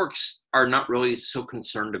 The networks are not really so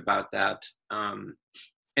concerned about that. And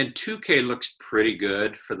 2K looks pretty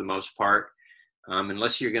good for the most part,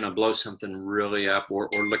 unless you're going to blow something really up or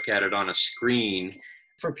look at it on a screen.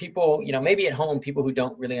 For people, you know, maybe at home, people who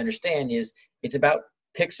don't really understand, is it's about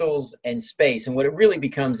pixels and space. And what it really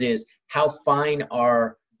becomes is how fine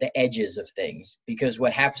are the edges of things, because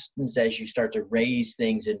what happens as you start to raise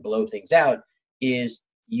things and blow things out is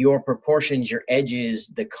your proportions, your edges,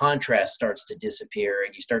 the contrast starts to disappear,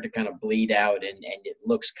 and you start to kind of bleed out, and it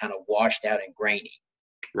looks kind of washed out and grainy.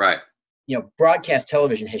 Right. You know, broadcast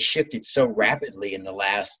television has shifted so rapidly in the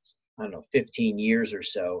last, 15 years or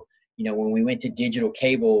so. You know, when we went to digital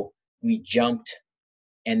cable, we jumped,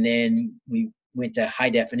 and then we went to high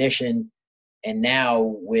definition, and now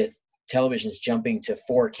with televisions jumping to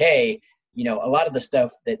 4K, you know, a lot of the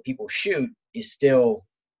stuff that people shoot is still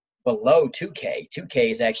below 2K.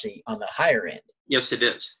 2K is actually on the higher end. Yes, it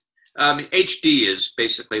is. HD is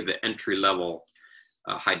basically the entry level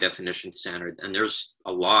high definition standard, and there's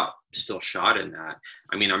a lot still shot in that.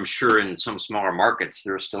 I mean, I'm sure in some smaller markets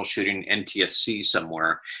they're still shooting NTSC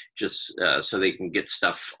somewhere just so they can get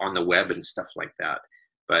stuff on the web and stuff like that.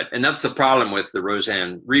 And that's the problem with the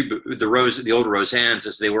Roseanne reboot, the old Roseannes,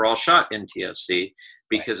 is they were all shot NTSC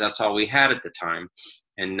because that's all we had at the time.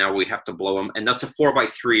 And now we have to blow them. And that's a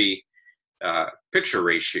 4:3 picture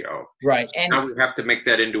ratio. Right. And now we have to make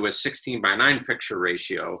that into a 16:9 picture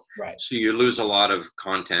ratio. Right. So you lose a lot of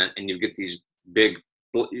content, and you get these big,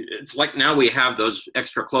 it's like now we have those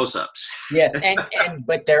extra close-ups. Yes.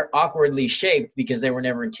 But they're awkwardly shaped because they were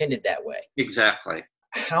never intended that way. Exactly.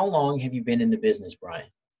 How long have you been in the business, Brian?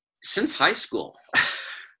 Since high school.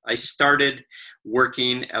 I started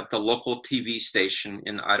working at the local TV station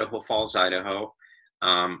in Idaho Falls, Idaho.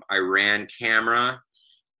 I ran camera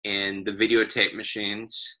and the videotape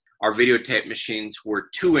machines. Our videotape machines were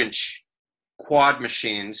 2-inch quad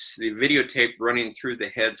machines. The videotape running through the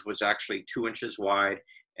heads was actually 2 inches wide,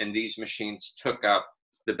 and these machines took up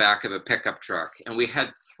the back of a pickup truck. And we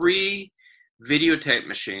had 3 videotape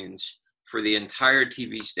machines for the entire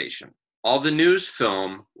TV station. All the news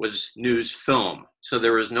film was news film. So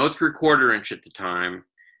there was no 3/4 inch at the time.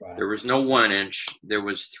 Wow. There was no 1 inch. There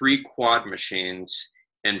was 3 quad machines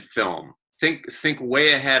and film. Think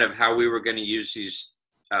way ahead of how we were going to use these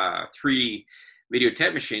 3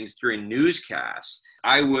 videotape machines during newscasts.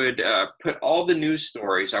 I would put all the news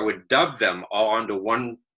stories, I would dub them all onto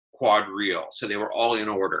 1 quad reel. So they were all in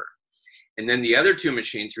order. And then the other 2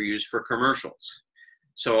 machines were used for commercials.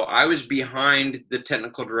 So I was behind the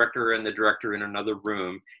technical director and the director in another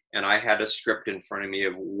room, and I had a script in front of me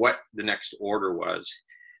of what the next order was.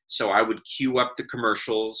 So I would queue up the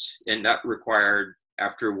commercials, and that required,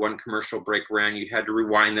 after 1 commercial break ran, you had to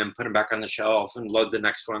rewind them, put them back on the shelf, and load the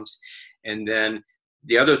next ones. And then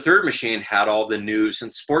the other 3rd machine had all the news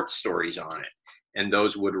and sports stories on it, and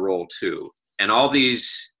those would roll too. And all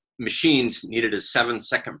these machines needed a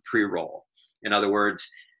 7-second pre-roll. In other words,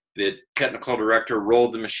 the technical director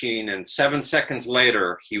rolled the machine, and 7 seconds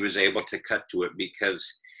later, he was able to cut to it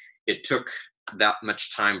because it took that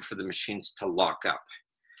much time for the machines to lock up.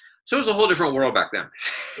 So it was a whole different world back then.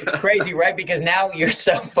 It's crazy, right? Because now your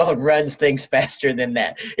cell phone runs things faster than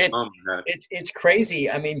that. It's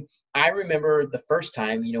crazy. I mean, I remember the first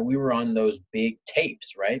time, we were on those big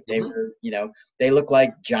tapes, right? They were, they look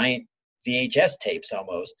like giant VHS tapes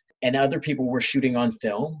almost. And other people were shooting on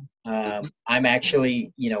film. I'm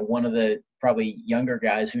actually, one of the probably younger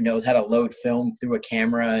guys who knows how to load film through a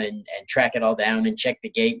camera and track it all down and check the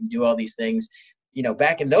gate and do all these things.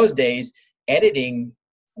 Back in those days, editing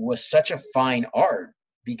was such a fine art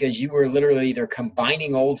because you were literally either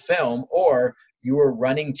combining old film or you were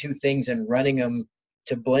running 2 things and running them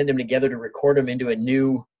to blend them together to record them into a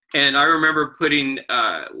new And I remember putting,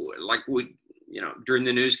 during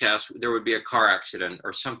the newscast, there would be a car accident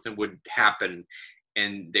or something would happen,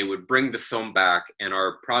 and they would bring the film back, and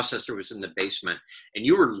our processor was in the basement, and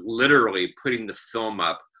you were literally putting the film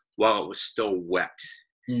up while it was still wet,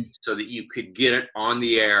 so that you could get it on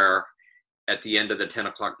the air at the end of the 10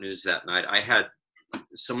 o'clock news that night. I had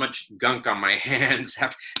so much gunk on my hands.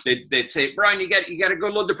 They'd say, Brian, you got to go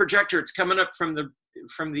load the projector. It's coming up from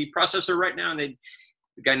the processor right now. And the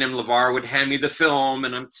guy named LeVar would hand me the film,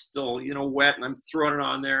 and I'm still, wet, and I'm throwing it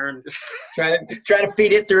on there and try to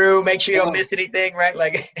feed it through, make sure you don't miss anything, right?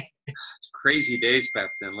 Like crazy days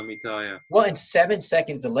back then, let me tell you. Well, and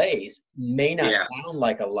 7-second delays may not sound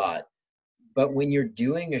like a lot, but when you're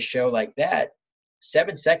doing a show like that,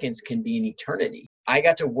 7 seconds can be an eternity. I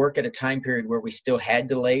got to work at a time period where we still had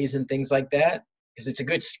delays and things like that, because it's a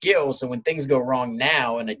good skill. So when things go wrong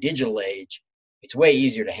now in a digital age, it's way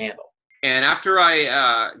easier to handle. And after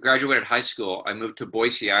I graduated high school, I moved to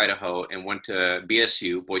Boise, Idaho, and went to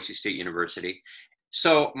BSU, Boise State University.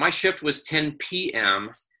 So my shift was 10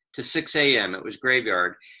 p.m. to 6 a.m. It was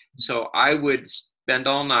graveyard. So I would spend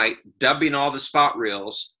all night dubbing all the spot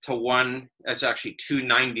reels to that's actually 2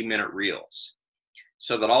 90-minute reels,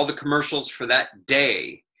 so that all the commercials for that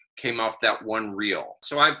day came off that one reel.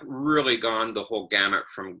 So I've really gone the whole gamut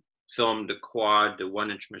from film to quad to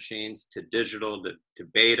 1-inch machines to digital to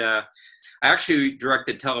beta. I actually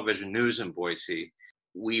directed television news in Boise.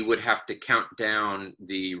 We would have to count down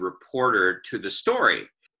the reporter to the story.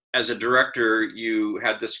 As a director, you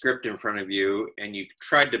had the script in front of you, and you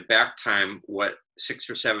tried to back time what 6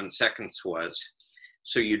 or 7 seconds was.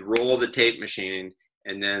 So you'd roll the tape machine,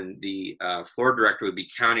 and then the floor director would be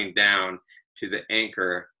counting down to the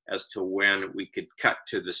anchor as to when we could cut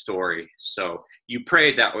to the story. So you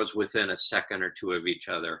prayed that was within a second or two of each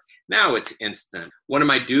other. Now it's instant. One of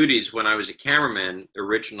my duties when I was a cameraman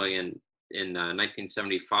originally in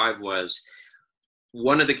 1975 was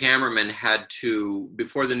one of the cameramen had to,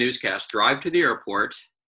 before the newscast, drive to the airport,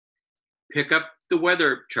 pick up the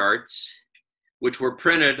weather charts, which were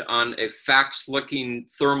printed on a fax-looking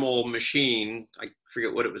thermal machine, I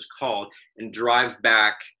forget what it was called, and drive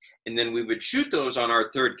back. And then we would shoot those on our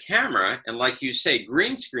third camera, and like you say,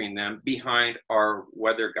 green screen them behind our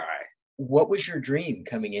weather guy. What was your dream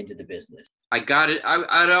coming into the business? I got it.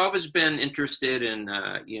 I'd always been interested in,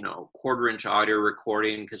 1/4-inch audio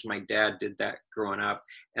recording, because my dad did that growing up.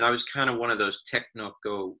 And I was kind of one of those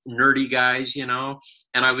technical nerdy guys, And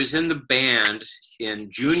I was in the band in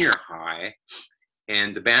junior high,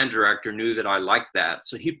 and the band director knew that I liked that.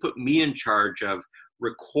 So he put me in charge of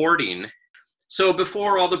recording. So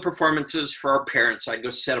before all the performances for our parents, I'd go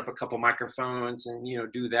set up a couple microphones and,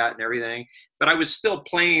 do that and everything. But I was still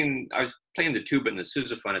playing the tuba and the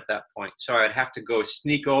sousaphone at that point. So I'd have to go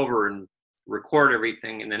sneak over and record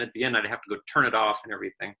everything. And then at the end, I'd have to go turn it off and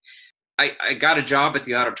everything. I got a job at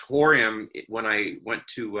the auditorium when I went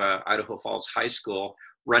to Idaho Falls High School,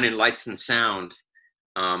 running lights and sound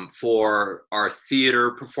for our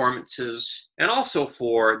theater performances, and also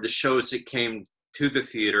for the shows that came to the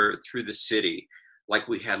theater through the city. Like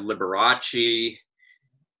we had Liberace,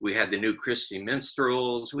 we had the New Christy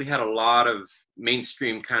Minstrels, we had a lot of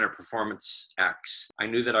mainstream kind of performance acts. I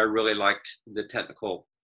knew that I really liked the technical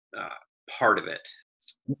part of it.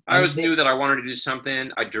 I always knew that I wanted to do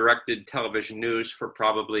something. I directed television news for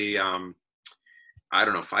probably,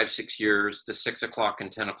 5-6 years, the 6 o'clock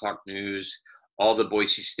and 10 o'clock news, all the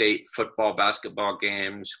Boise State football, basketball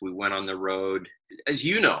games. We went on the road. As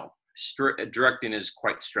you know, directing is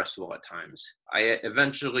quite stressful at times. I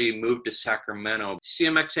eventually moved to Sacramento.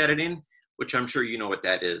 CMX editing, which I'm sure you know what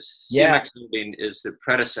that is. Yeah. CMX editing is the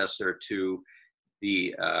predecessor to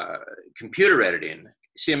the computer editing.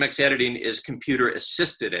 CMX editing is computer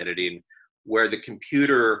assisted editing, where the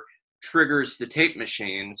computer triggers the tape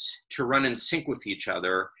machines to run in sync with each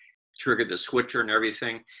other, trigger the switcher and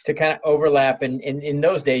everything. To kind of overlap. And in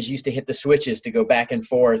those days, you used to hit the switches to go back and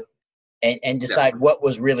forth and decide what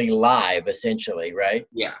was really live, essentially, right?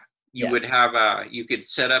 Yeah. You would have you could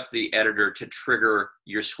set up the editor to trigger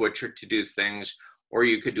your switcher to do things, or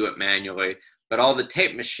you could do it manually. But all the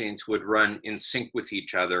tape machines would run in sync with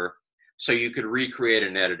each other, so you could recreate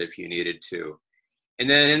an edit if you needed to. And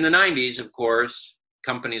then in the 90s, of course,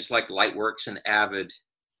 companies like Lightworks and Avid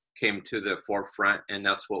came to the forefront, and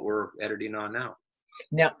that's what we're editing on now.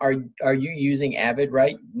 Now, are you using Avid,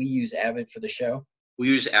 right? We use Avid for the show. We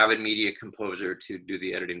use Avid Media Composer to do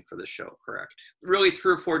the editing for the show, correct? Really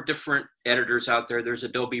 3 or 4 different editors out there. There's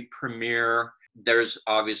Adobe Premiere. There's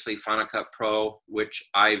obviously Final Cut Pro, which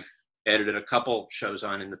I've edited a couple shows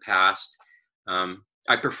on in the past.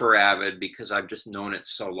 I prefer Avid because I've just known it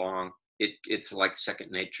so long. it's like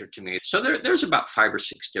second nature to me. So there's about 5 or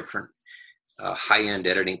 6 different high-end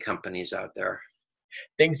editing companies out there.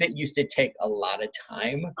 Things that used to take a lot of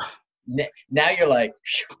time. Now you're like,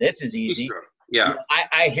 this is easy. Yeah. You know,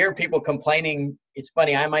 I hear people complaining. It's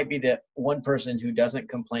funny. I might be the one person who doesn't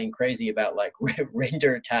complain crazy about like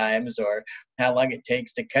render times or how long it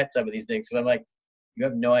takes to cut some of these things. Because I'm like, you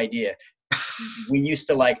have no idea. We used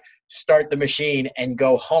to like start the machine and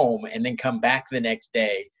go home and then come back the next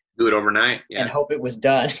day. Do it overnight. Yeah. And hope it was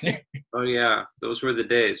done. Oh yeah. Those were the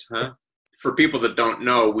days, huh? For people that don't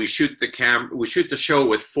know, we shoot the show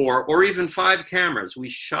with 4 or even 5 cameras. We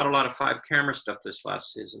shot a lot of 5 camera stuff this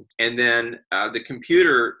last season. And then the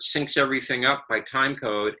computer syncs everything up by time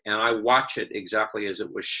code, and I watch it exactly as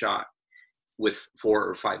it was shot with 4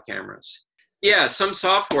 or 5 cameras. Yeah, some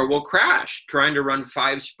software will crash trying to run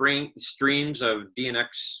 5 streams of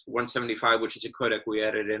DNX 175, which is a codec we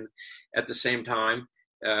added in at the same time,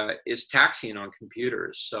 is taxing on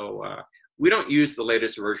computers. So we don't use the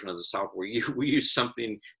latest version of the software. We use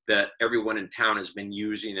something that everyone in town has been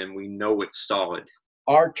using, and we know it's solid.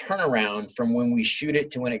 Our turnaround from when we shoot it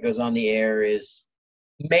to when it goes on the air is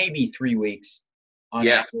maybe 3 weeks on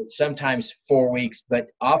average, sometimes 4 weeks, but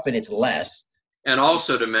often it's less. And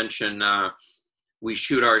also to mention, we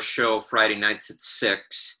shoot our show Friday nights at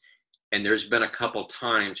 6, and there's been a couple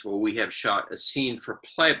times where we have shot a scene for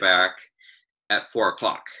playback at 4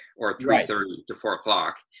 o'clock or 3:30 to 4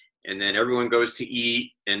 o'clock. And then everyone goes to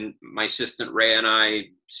eat, and my assistant Ray and I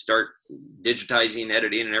start digitizing,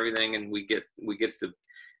 editing, and everything. And we get the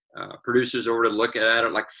producers over to look at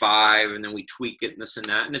it like 5, and then we tweak it and this and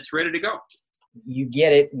that, and it's ready to go. You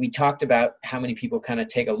get it. We talked about how many people kind of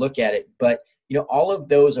take a look at it, but you know, all of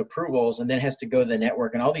those approvals, and then it has to go to the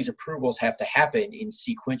network, and all these approvals have to happen in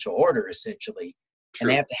sequential order, essentially. True. And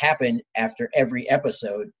they have to happen after every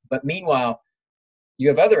episode. But meanwhile, you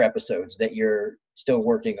have other episodes that you're still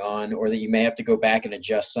working on, or that you may have to go back and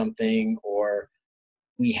adjust something, or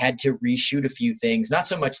we had to reshoot a few things. Not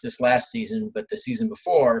so much this last season, but the season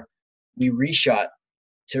before, we reshot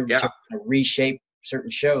to reshape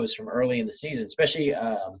certain shows from early in the season, especially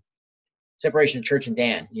Separation of Church and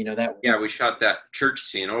Dan. You know that. Yeah, we shot that church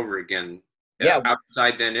scene over again. Yeah,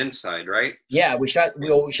 outside then inside, right? Yeah, we shot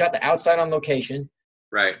the outside on location.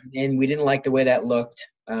 Right. And we didn't like the way that looked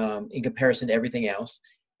in comparison to everything else.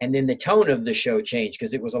 And then the tone of the show changed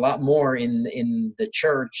because it was a lot more in the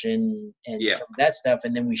church and some of that stuff.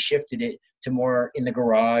 And then we shifted it to more in the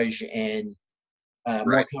garage and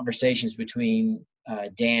more conversations between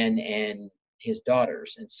Dan and his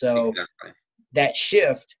daughters. And so that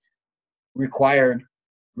shift required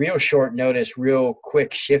real short notice, real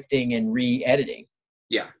quick shifting and re-editing.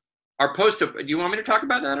 Yeah. Our do you want me to talk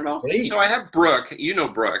about that at all? Please. So I have Brooke. You know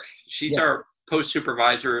Brooke. She's our post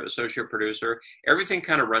supervisor, associate producer. Everything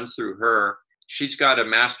kind of runs through her. She's got a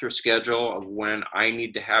master schedule of when I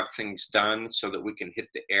need to have things done so that we can hit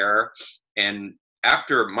the air. And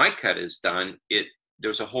after my cut is done,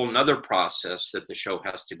 there's a whole nother process that the show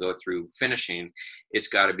has to go through finishing. It's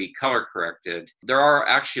got to be color corrected. There are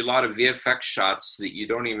actually a lot of VFX shots that you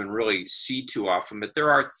don't even really see too often, but there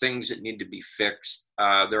are things that need to be fixed.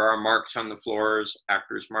 There are marks on the floors,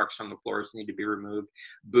 actors' marks on the floors need to be removed.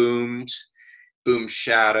 Boom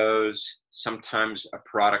shadows. Sometimes a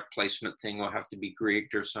product placement thing will have to be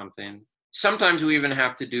greeked or something. Sometimes we even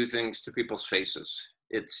have to do things to people's faces.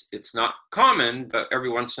 It's not common, but every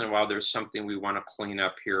once in a while there's something we want to clean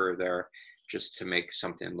up here or there just to make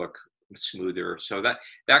something look smoother. So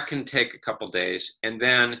that can take a couple days. And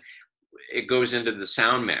then it goes into the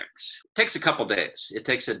sound mix. It takes a couple days. It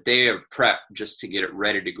takes a day of prep just to get it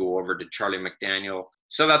ready to go over to Charlie McDaniel.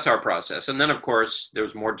 So that's our process. And then, of course,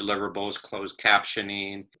 there's more deliverables, closed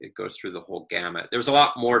captioning. It goes through the whole gamut. There's a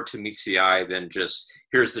lot more to Meets the Eye than just,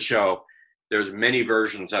 here's the show. There's many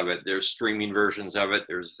versions of it. There's streaming versions of it.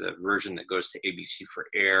 There's the version that goes to ABC for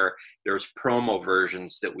air. There's promo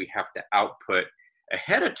versions that we have to output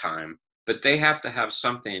ahead of time, but they have to have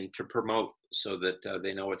something to promote so that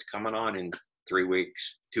they know what's coming on in 3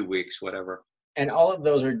 weeks, 2 weeks, whatever. And all of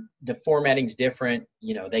those the formatting's different.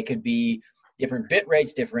 You know, they could be different bit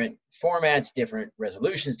rates, different formats, different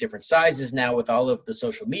resolutions, different sizes now with all of the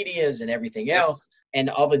social medias and everything else, and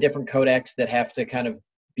all the different codecs that have to kind of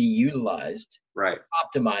be utilized,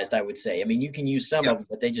 optimized, I would say. I mean, you can use some of them,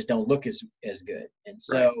 but they just don't look as good. And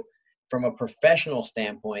so from a professional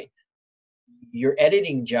standpoint, your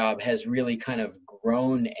editing job has really kind of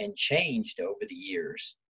grown and changed over the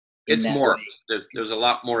years. It's more, there's a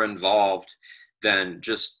lot more involved than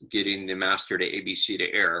just getting the master to ABC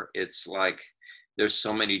to air. It's like, there's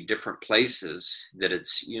so many different places that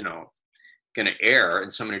it's, you know, going to air in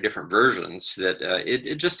so many different versions that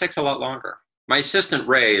it just takes a lot longer. My assistant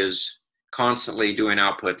Ray is constantly doing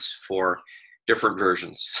outputs for different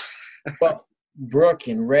versions. Well, Brooke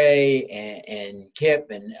and Ray and Kip,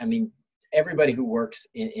 and I mean, everybody who works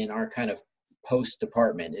in our kind of post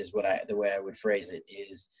department is the way I would phrase it,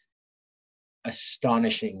 is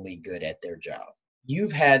astonishingly good at their job.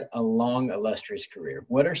 You've had a long, illustrious career.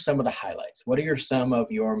 What are some of the highlights? What are some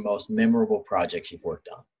of your most memorable projects you've worked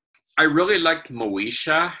on? I really liked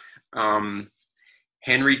Moesha.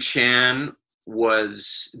 Henry Chan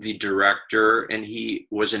was the director, and he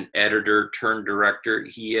was an editor turned director.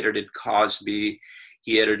 He edited Cosby.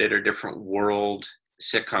 He edited A Different World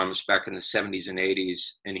sitcoms back in the 70s and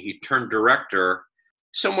 80s, and he turned director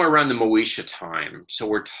somewhere around the Moesha time. So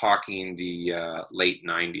we're talking the late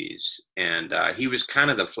 90s. And he was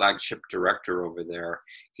kind of the flagship director over there.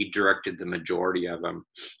 He directed the majority of them.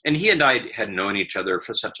 And he and I had known each other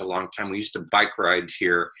for such a long time. We used to bike ride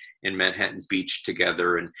here in Manhattan Beach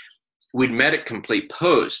together. And we'd met at Complete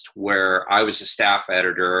Post, where I was a staff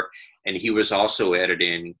editor, and he was also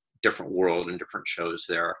editing Different World and different shows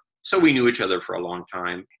there. So we knew each other for a long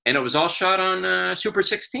time. And it was all shot on Super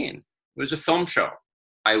 16. It was a film show.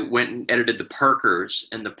 I went and edited The Parkers,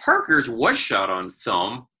 and The Parkers was shot on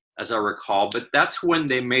film, as I recall, but that's when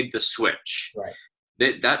they made the switch.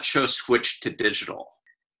 Right. That show switched to digital.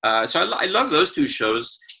 So I love those two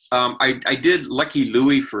shows. I did Lucky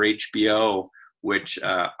Louie for HBO, which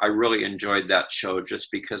I really enjoyed that show just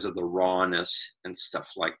because of the rawness and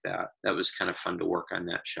stuff like that. That was kind of fun to work on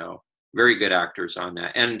that show. Very good actors on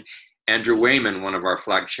that. And Andrew Wayman, one of our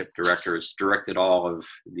flagship directors, directed all of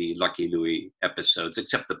the Lucky Louie episodes,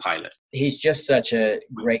 except the pilot. He's just such a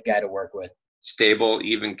great guy to work with. Stable,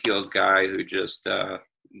 even-keeled guy who just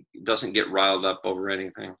doesn't get riled up over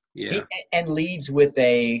anything. Yeah. And leads with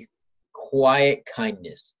a quiet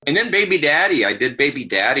kindness. And then Baby Daddy. I did Baby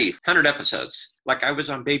Daddy, 100 episodes. Like, I was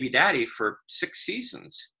on Baby Daddy for 6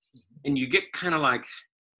 seasons. And you get kind of like,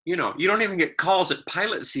 you know, you don't even get calls at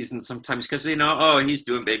pilot season sometimes because they know, oh, he's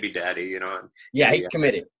doing Baby Daddy, you know. Yeah, he's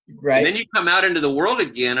committed, right? And then you come out into the world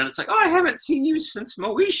again, and it's like, oh, I haven't seen you since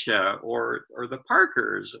Moesha or the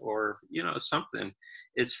Parkers or, you know, something.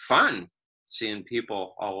 It's fun seeing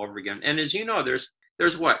people all over again. And as you know,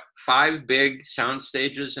 there's what, 5 big sound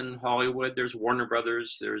stages in Hollywood. There's Warner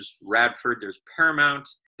Brothers, there's Radford, there's Paramount,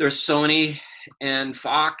 there's Sony and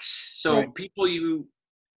Fox. So right. People you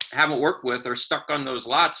haven't worked with are stuck on those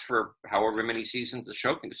lots for however many seasons the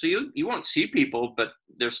show can. So you won't see people, but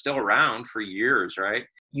they're still around for years, right?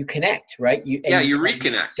 You connect, right? You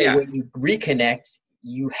reconnect. So when you reconnect,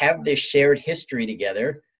 you have this shared history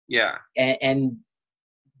together. Yeah. And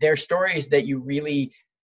there are stories that you really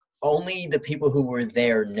only the people who were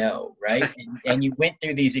there know, right? and you went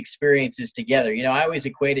through these experiences together. You know, I always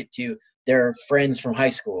equate it to their friends from high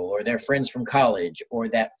school or their friends from college or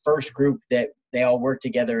that first group that they all work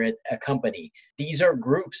together at a company. These are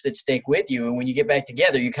groups that stick with you. And when you get back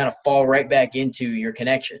together, you kind of fall right back into your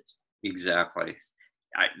connections. Exactly.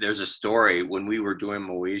 There's a story when we were doing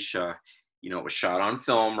Moesha, you know, it was shot on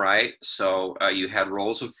film, right? So you had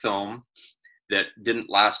rolls of film that didn't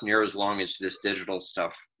last near as long as this digital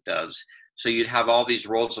stuff does. So you'd have all these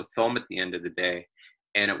rolls of film at the end of the day.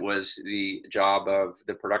 And it was the job of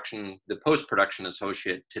the post-production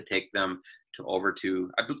associate to take them over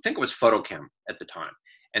to, I think it was Photochem at the time.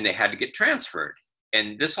 And they had to get transferred.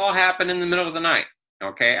 And this all happened in the middle of the night.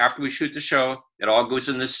 Okay, after we shoot the show, it all goes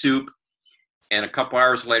in the soup. And a couple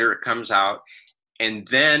hours later, it comes out. And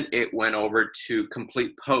then it went over to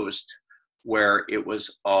Complete Post, where it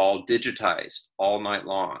was all digitized all night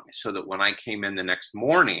long. So that when I came in the next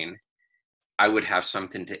morning, I would have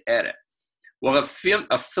something to edit. Well,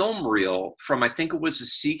 a film reel from, I think it was a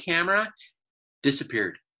C camera,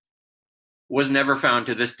 disappeared. Was never found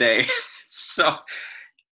to this day. So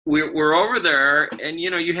we're over there, and,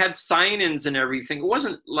 you know, you had sign-ins and everything. It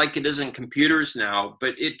wasn't like it is in computers now,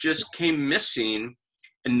 but it just came missing,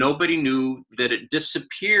 and nobody knew that it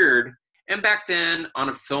disappeared. And back then, on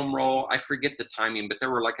a film roll, I forget the timing, but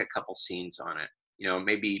there were like a couple scenes on it. You know,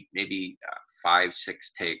 maybe 5,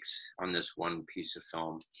 6 takes on this one piece of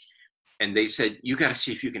film. And they said, you got to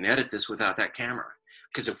see if you can edit this without that camera.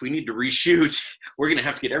 Because if we need to reshoot, we're going to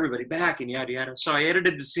have to get everybody back and yada, yada. So I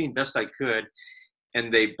edited the scene best I could,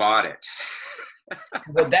 and they bought it.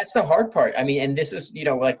 Well, that's the hard part. I mean, and this is, you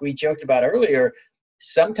know, like we joked about earlier,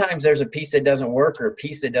 sometimes there's a piece that doesn't work or a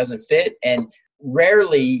piece that doesn't fit, and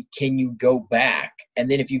rarely can you go back. And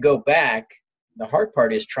then if you go back, the hard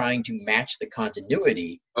part is trying to match the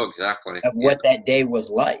continuity of what that day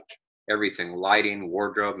was like. Everything, lighting,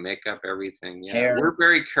 wardrobe, makeup, everything. Yeah, Hair. We're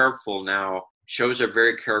very careful now shows are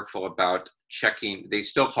very careful about checking. They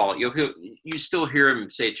still call it. You still hear them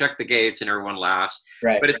say, "Check the gates," and everyone laughs.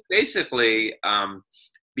 Right. But it's basically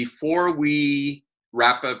before we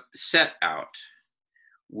wrap a set out,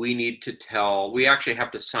 we actually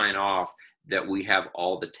have to sign off that we have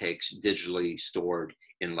all the takes digitally stored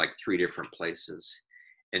in like 3 different places.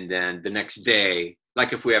 And then the next day,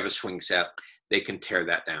 like if we have a swing set, they can tear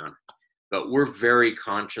that down. But we're very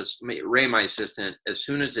conscious. Ray, my assistant, as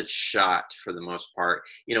soon as it's shot, for the most part,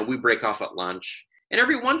 we break off at lunch. And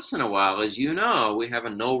every once in a while, as you know, we have a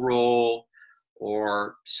no roll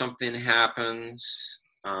or something happens.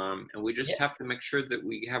 And we just have to make sure that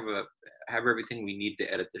we have everything we need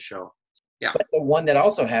to edit the show. Yeah. But the one that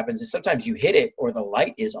also happens is sometimes you hit it or the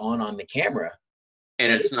light is on the camera.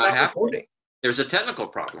 And it's not happening. Recording. There's a technical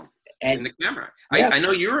problem in the camera. Yeah. I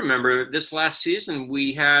know you remember this last season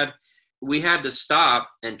we had to stop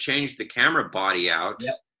and change the camera body out.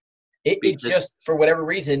 Yep. It just, for whatever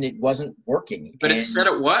reason, it wasn't working. But it said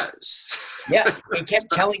it was. Yeah, it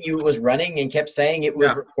kept telling you it was running and kept saying it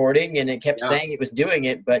was recording and it kept saying it was doing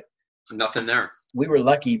it, but nothing there. We were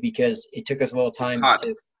lucky because it took us a little time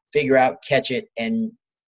to figure out, catch it, and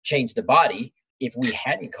change the body. If we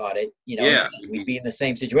hadn't caught it, we'd be in the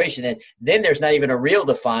same situation. And then there's not even a reel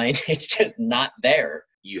to find. It's just not there.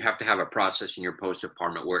 You have to have a process in your post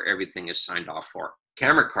department where everything is signed off for.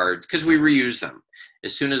 Camera cards, because we reuse them.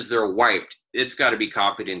 As soon as they're wiped, it's got to be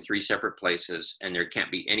copied in 3 separate places, and there can't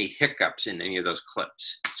be any hiccups in any of those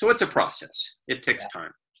clips. So it's a process. It takes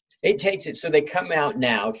time. It takes it. So they come out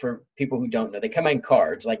now, for people who don't know, they come in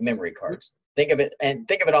cards, like memory cards. Think of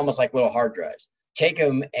it almost like little hard drives. Take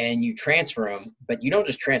them and you transfer them, but you don't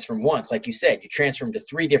just transfer them once. Like you said, you transfer them to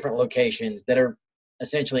 3 different locations that are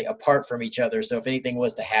essentially apart from each other. So if anything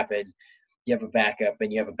was to happen, you have a backup,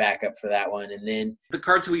 and you have a backup for that one. And then the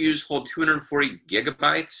cards we use hold 240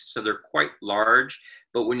 gigabytes, so they're quite large.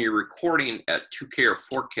 But when you're recording at 2K or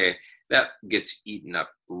 4K, that gets eaten up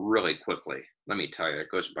really quickly. Let me tell you, it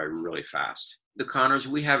goes by really fast. The Connors,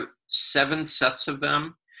 we have 7 sets of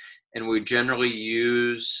them, and we generally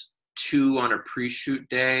use 2 on a pre-shoot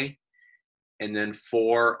day, and then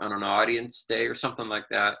 4 on an audience day or something like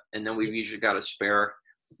that. And then we've usually got a spare.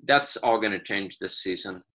 That's all going to change this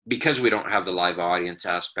season because we don't have the live audience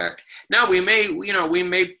aspect. Now we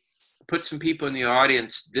may put some people in the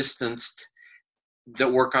audience distanced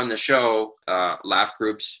that work on the show, laugh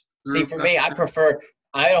groups. See, for me, I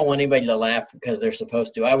don't want anybody to laugh because they're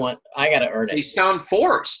supposed to. I got to earn it. They sound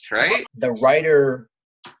forced, right? The writer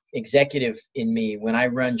executive in me, when I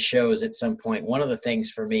run shows at some point, one of the things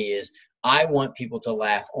for me is I want people to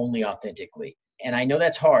laugh only authentically. And I know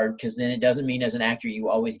that's hard because then it doesn't mean as an actor you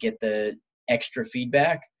always get the extra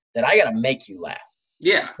feedback that I got to make you laugh.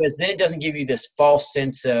 Yeah. Because then it doesn't give you this false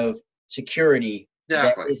sense of security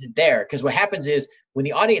that isn't there. Because what happens is when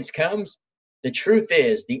the audience comes, the truth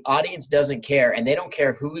is the audience doesn't care, and they don't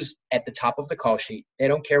care who's at the top of the call sheet. They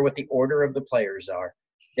don't care what the order of the players are.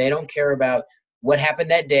 They don't care about what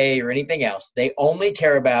happened that day or anything else. They only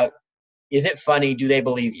care about, is it funny? Do they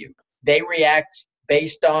believe you? They react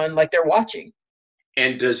based on like they're watching.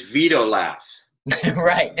 And does Vito laugh?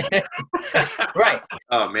 Right. Right.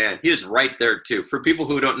 Oh, man. He is right there, too. For people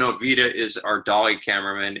who don't know, Vito is our dolly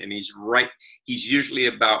cameraman, and he's usually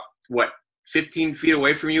about, 15 feet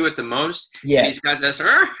away from you at the most? Yeah. And he's got this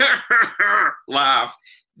laugh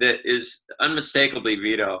that is unmistakably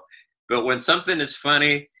Vito. But when something is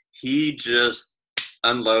funny, he just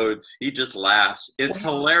unloads. He just laughs. It's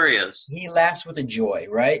hilarious. He laughs with a joy,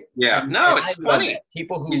 right? Yeah. And it's funny.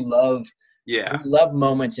 People who love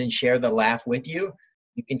moments and share the laugh with you,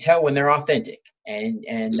 you can tell when they're authentic. And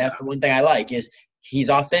that's the one thing I like is he's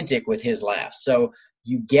authentic with his laughs. So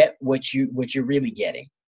you get what you're really getting.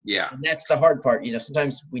 Yeah. And that's the hard part.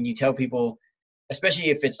 Sometimes when you tell people, especially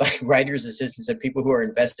if it's like writers, assistants, and people who are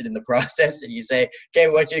invested in the process, and you say, okay,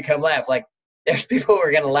 we want you to come laugh. Like, there's people who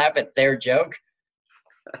are going to laugh at their joke.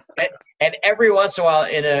 And every once in a while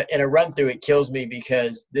in a run through, it kills me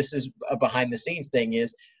because this is a behind the scenes thing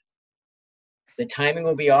is the timing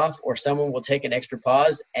will be off or someone will take an extra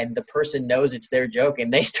pause and the person knows it's their joke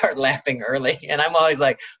and they start laughing early. And I'm always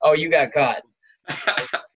like, oh, you got caught.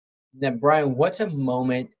 Then Brian, what's a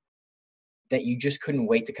moment that you just couldn't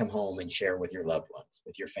wait to come home and share with your loved ones,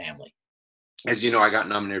 with your family? As you know, I got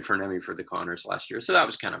nominated for an Emmy for the Connors last year. So that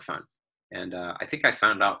was kind of fun. And I think I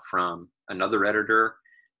found out from another editor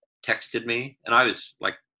texted me, and I was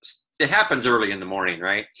like, it happens early in the morning,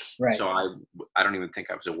 right? Right. So I don't even think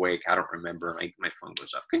I was awake. I don't remember. My phone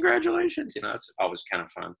goes off. Congratulations. It's always kind of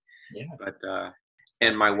fun. Yeah. But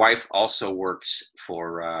and my wife also works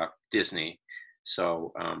for Disney.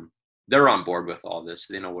 So they're on board with all this.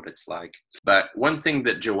 They know what it's like. But one thing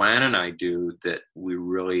that Joanne and I do that we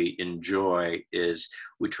really enjoy is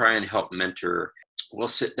we try and help mentor. We'll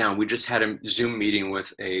sit down. We just had a Zoom meeting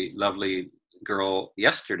with a lovely girl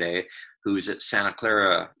yesterday who's at Santa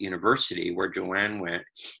Clara University, where Joanne went,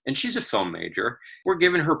 and she's a film major. We're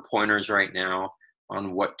giving her pointers right now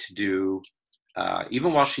on what to do,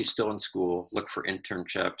 even while she's still in school, look for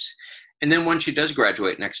internships. And then when she does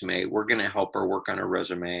graduate next May, we're going to help her work on her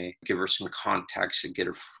resume, give her some contacts and get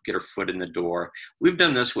her foot in the door. We've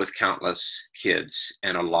done this with countless kids,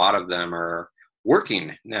 and a lot of them are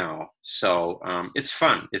working now. So it's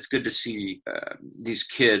fun. It's good to see these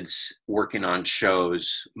kids working on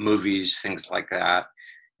shows, movies, things like that.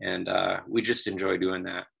 And we just enjoy doing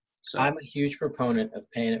that. So I'm a huge proponent of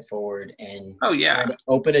paying it forward and trying to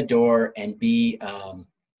open a door and be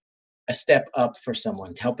a step up for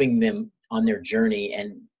someone, helping them on their journey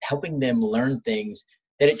and helping them learn things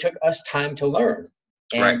that it took us time to learn.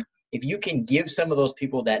 And Right. if you can give some of those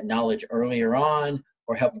people that knowledge earlier on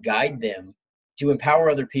or help guide them to empower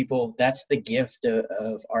other people, that's the gift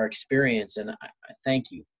of our experience. And I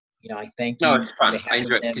thank you. I thank you. No, it's fun. on behalf I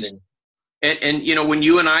enjoy of them it. And when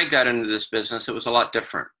you and I got into this business, it was a lot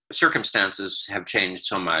different. Circumstances have changed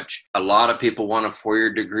so much. A lot of people want a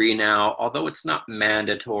 4-year degree now, although it's not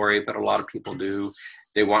mandatory, but a lot of people do.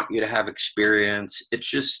 They want you to have experience. It's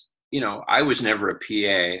just, I was never a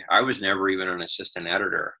PA. I was never even an assistant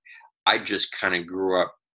editor. I just kind of grew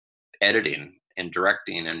up editing and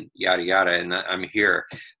directing and yada, yada, and I'm here.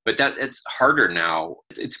 But it's harder now.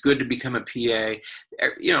 It's good to become a PA.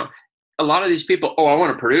 A lot of these people, I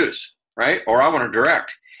want to produce, right? Or I want to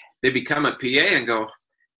direct. They become a PA and go,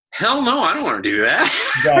 hell no, I don't want to do that.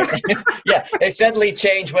 Right. Yeah, they suddenly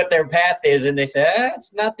change what their path is, and they say,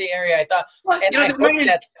 it's not the area I thought. And I hope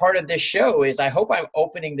that's part of this show is I hope I'm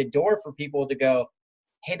opening the door for people to go,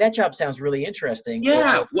 hey, that job sounds really interesting.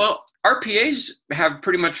 Yeah, well, our PAs have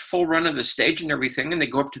pretty much full run of the stage and everything, and they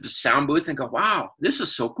go up to the sound booth and go, wow, this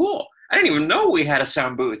is so cool. I didn't even know we had a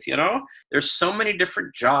sound booth, There's so many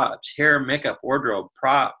different jobs, hair, makeup, wardrobe,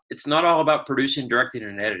 prop. It's not all about producing, directing,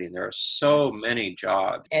 and editing. There are so many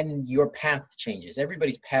jobs. And your path changes.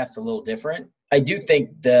 Everybody's path's a little different. I do think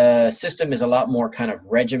the system is a lot more kind of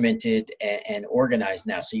regimented and organized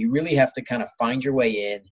now. So you really have to kind of find your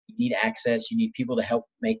way in. You need access. You need people to help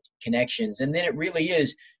make connections. And then it really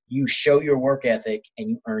is you show your work ethic and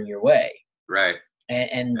you earn your way. Right.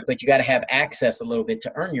 But you got to have access a little bit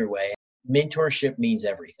to earn your way. Mentorship means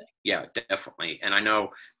everything. Yeah, definitely. And I know,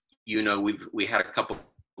 we had a couple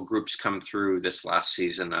of groups come through this last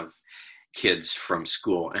season of kids from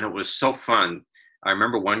school, and it was so fun. I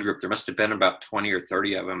remember one group, there must have been about 20 or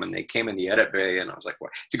 30 of them, and they came in the edit bay, and I was like,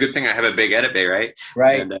 well, it's a good thing I have a big edit bay, right?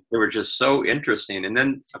 Right. And they were just so interesting. And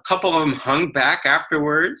then a couple of them hung back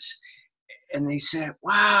afterwards, and they said,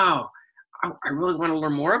 wow, I really want to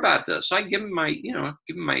learn more about this. So I give them my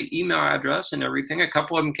email address and everything. A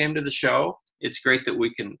couple of them came to the show. It's great that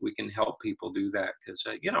we can help people do that because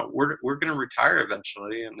we're going to retire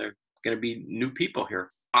eventually, and there're going to be new people here.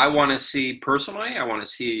 I want to see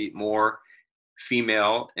more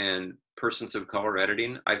female and persons of color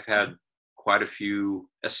editing. I've had quite a few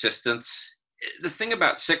assistants. The thing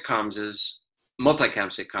about sitcoms is, multicam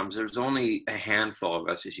sitcoms, there's only a handful of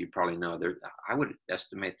us, as you probably know. I would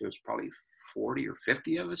estimate there's probably 40 or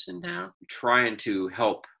 50 of us in town trying to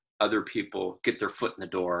help other people get their foot in the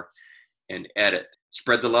door and edit,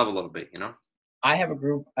 spread the love a little bit, I have a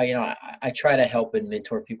group, I try to help and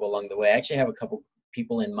mentor people along the way. I actually have a couple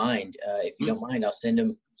people in mind. If you don't mind, I'll send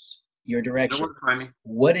them your direction.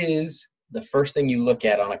 What is the first thing you look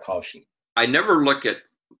at on a call sheet? I never look at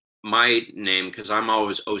my name because I'm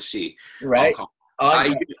always OC. Right.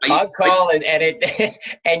 On call and edit,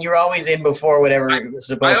 and you're always in before whatever you're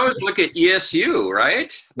supposed to. I always look at ESU,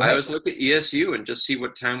 right? I always look at ESU and just see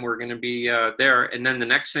what time we're going to be there. And then the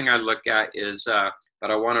next thing I look at is,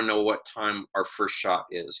 but I want to know what time our first shot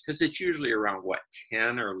is because it's usually around,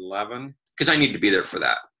 10 or 11? Because I need to be there for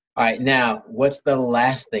that. All right. Now, what's the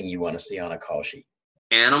last thing you want to see on a call sheet?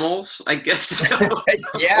 Animals, I guess.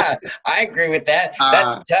 Yeah, I agree with that.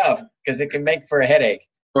 That's tough because it can make for a headache.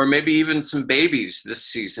 Or maybe even some babies this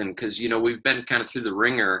season because, we've been kind of through the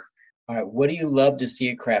ringer. All right. What do you love to see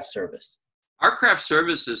at craft service? Our craft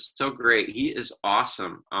service is so great. He is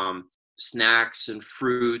awesome. Snacks and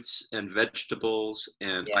fruits and vegetables.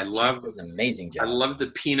 And I love an amazing job. I love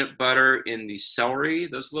the peanut butter in the celery,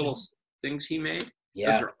 those little things he made.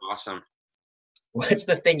 Yeah. Those are awesome. What's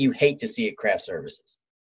the thing you hate to see at craft services?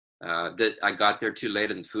 That I got there too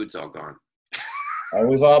late and the food's all gone. Oh,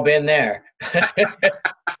 we've all been there.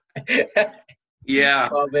 Yeah.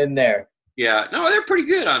 We've all been there. Yeah. No, they're pretty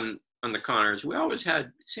good on on the Connors, it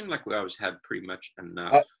seemed like we always had pretty much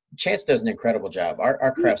enough. Chance does an incredible job.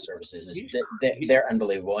 Our craft services He's they're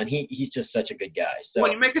unbelievable, and he's just such a good guy. So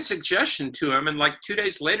when you make a suggestion to him, and like 2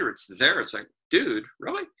 days later, it's there. It's like, dude,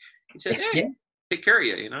 really? He said, hey, yeah. take care of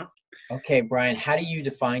you, you know? Okay, Brian, how do you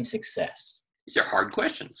define success? These are hard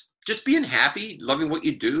questions. Just being happy, loving what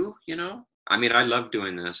you do, you know? I mean, I love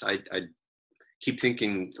doing this. I keep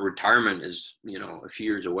thinking retirement is, you know, a few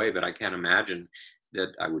years away, but I can't imagine that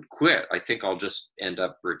I would quit. I think I'll just end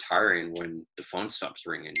up retiring when the phone stops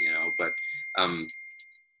ringing, you know? But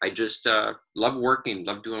I just love working,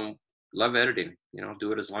 love editing, you know,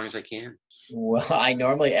 do it as long as I can. Well, I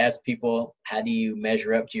normally ask people, how do you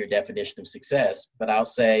measure up to your definition of success? But I'll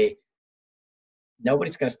say,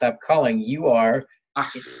 nobody's going to stop calling. You are,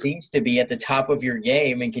 it seems to be at the top of your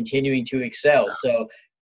game and continuing to excel. So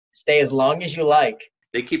stay as long as you like.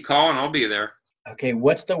 They keep calling, I'll be there. Okay,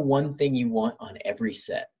 what's the one thing you want on every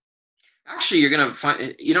set? Actually, you're going to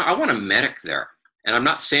find, you know, I want a medic there. And I'm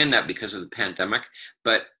not saying that because of the pandemic,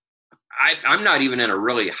 but I'm not even in a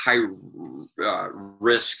really high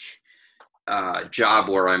risk job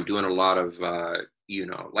where I'm doing a lot of, you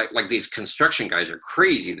know, like these construction guys are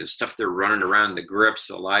crazy. The stuff they're running around, the grips,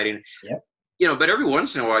 the lighting. Yep. You know, but every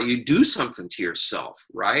once in a while you do something to yourself,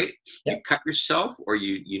 right? Yep. You cut yourself, or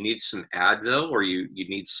you need some Advil, or you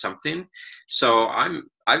need something. So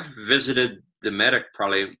I've visited the medic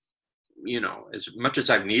probably, you know, as much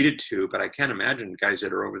as I've needed to, but I can't imagine guys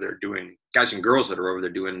and girls that are over there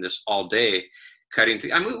doing this all day, cutting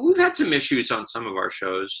things. I mean, we've had some issues on some of our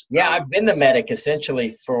shows. Yeah, I've been the medic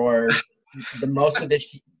essentially for the most of this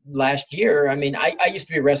last year. I mean, I used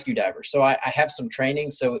to be a rescue diver, so I have some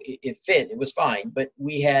training, so it fit. It was fine. But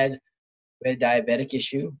we had a diabetic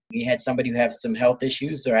issue. We had somebody who had some health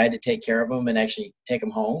issues, so I had to take care of them and actually take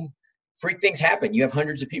them home. Freak things happen. You have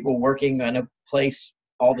hundreds of people working on a place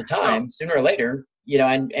all the time. Sooner or later, you know,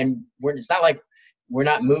 and it's not like we're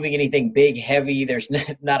not moving anything big, heavy. There's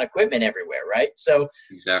not equipment everywhere, right? So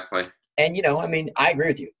exactly. And, you know, I mean, I agree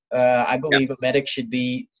with you. I believe a medic should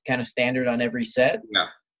be kind of standard on every set. Yeah.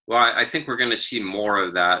 Well, I think we're going to see more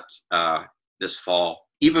of that this fall.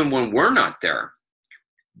 Even when we're not there,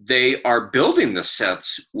 they are building the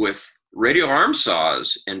sets with radio arm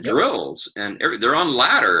saws and drills, and they're on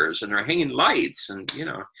ladders and they're hanging lights, and, you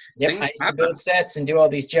know, things I used to build sets and do all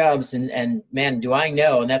these jobs, and man, do I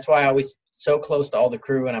know. And that's why I always so close to all the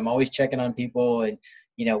crew, and I'm always checking on people. And,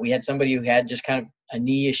 you know, we had somebody who had just kind of a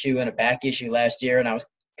knee issue and a back issue last year, and I was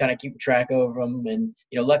kind of keeping track of them. And,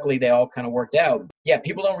 you know, luckily they all kind of worked out. Yeah,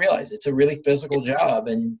 people don't realize it's a really physical job,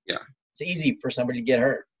 and it's easy for somebody to get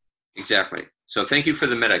hurt. Exactly. So thank you for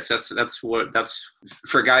the medics. That's for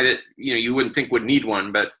a guy that, you know, you wouldn't think would need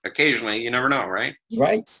one, but occasionally you never know, right?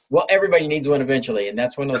 Right. Well, everybody needs one eventually, and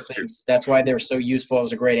that's one of those things. That's why they're so useful. It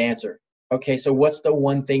was a great answer. Okay, so what's the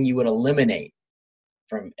one thing you would eliminate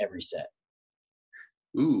from every set?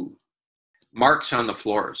 Ooh, marks on the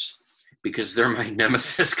floors, because they're my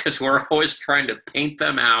nemesis, because we're always trying to paint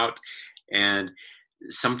them out, and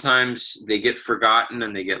sometimes they get forgotten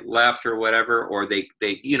and they get left or whatever, or they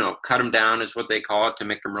you know, cut them down is what they call it, to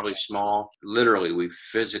make them really small. Literally, we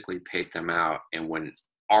physically paint them out, and when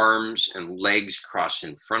arms and legs cross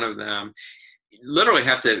in front of them, you literally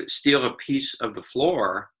have to steal a piece of the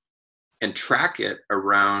floor and track it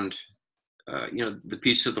around you know, the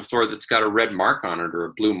piece of the floor that's got a red mark on it or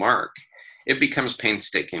a blue mark. It becomes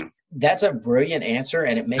painstaking. That's a brilliant answer,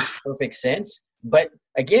 and it makes perfect sense. But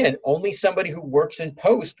again, only somebody who works in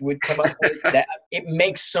post would come up with that. It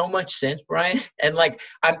makes so much sense, Brian. And like,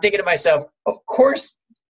 I'm thinking to myself, of course,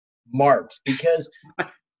 marks, because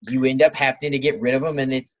you end up having to get rid of them.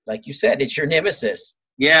 And it's like you said, it's your nemesis.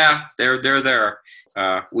 Yeah, they're there.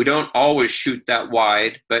 We don't always shoot that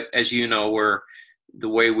wide, but as you know, the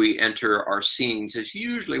way we enter our scenes is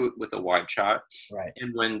usually with a wide shot. Right.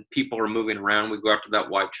 And when people are moving around, we go after that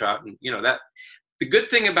wide shot. And, you know, that the good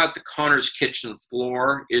thing about the Connors kitchen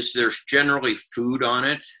floor is there's generally food on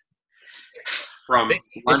it.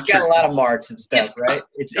 It's got a lot of marks and stuff, right?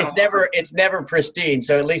 It's never pristine.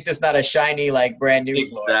 So at least it's not a shiny, like brand new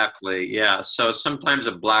floor. Exactly. Yeah. So sometimes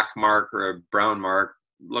a black mark or a brown mark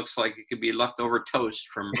looks like it could be leftover toast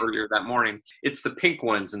from earlier that morning. It's the pink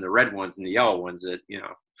ones and the red ones and the yellow ones that, you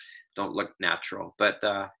know, don't look natural. But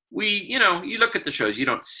you know, you look at the shows, you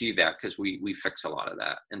don't see that because we fix a lot of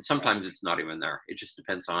that. And sometimes it's not even there. It just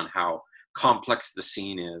depends on how complex the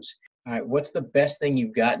scene is. All right. What's the best thing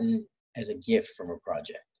you've gotten as a gift from a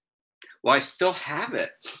project? Well, I still have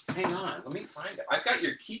it. Hang on. Let me find it. I've got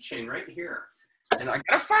your keychain right here. And I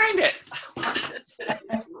got to find it. It's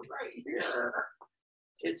right here.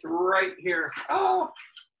 It's right here. Oh,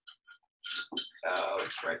 Oh,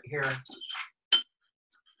 it's right here. I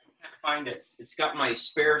can't find it. It's got my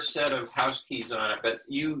spare set of house keys on it, but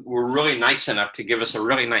you were really nice enough to give us a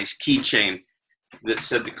really nice keychain that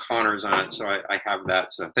said the Connors on it, so I have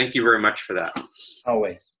that. So thank you very much for that.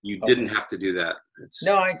 Always. You didn't have to do that.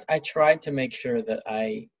 No, I tried to make sure that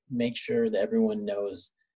everyone knows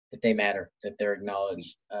that they matter, that they're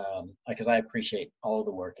acknowledged, because I appreciate all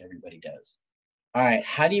the work everybody does. All right,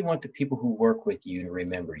 how do you want the people who work with you to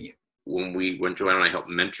remember you? When Joanne and I help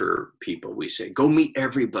mentor people, we say, go meet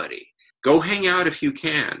everybody. Go hang out if you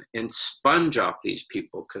can and sponge off these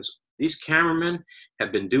people, because these cameramen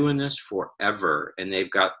have been doing this forever, and they've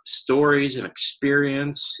got stories and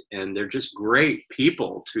experience, and they're just great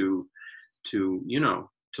people to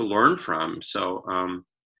learn from. So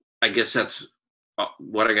I guess that's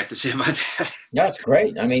what I got to say about that. No, it's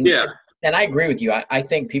great. I mean, yeah, and I agree with you. I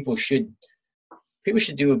think people should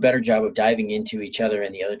do a better job of diving into each other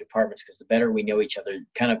and the other departments, because the better we know each other,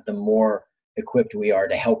 kind of the more equipped we are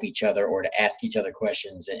to help each other or to ask each other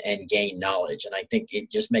questions and gain knowledge. And I think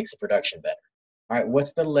it just makes the production better. All right,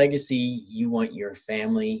 what's the legacy you want your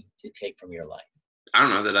family to take from your life? I don't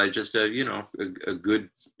know, that I just a good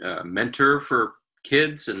mentor for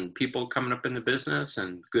kids and people coming up in the business,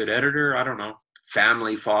 and good editor. I don't know,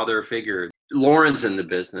 family father figure. Lauren's in the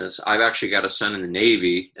business. I've actually got a son in the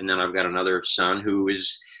Navy, and then I've got another son who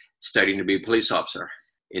is studying to be a police officer.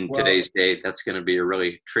 In today's day, that's going to be a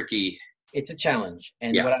really tricky. It's a challenge.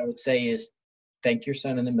 And what I would say is thank your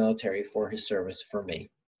son in the military for his service for me.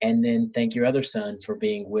 And then thank your other son for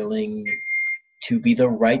being willing to be the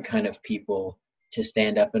right kind of people to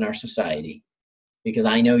stand up in our society. Because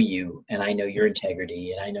I know you, and I know your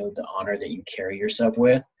integrity, and I know the honor that you carry yourself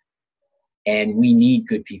with. And we need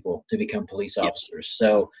good people to become police officers.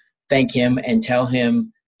 So thank him and tell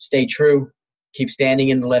him, stay true, keep standing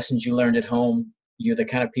in the lessons you learned at home. You're the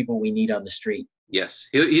kind of people we need on the street. Yes,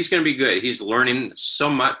 he's going to be good. He's learning so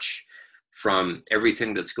much from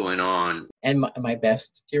everything that's going on. And my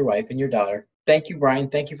best to your wife and your daughter. Thank you, Brian.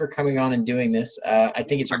 Thank you for coming on and doing this. I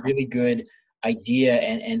think it's a really good idea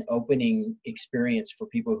and opening experience for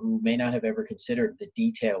people who may not have ever considered the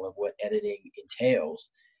detail of what editing entails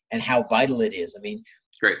and how vital it is. I mean,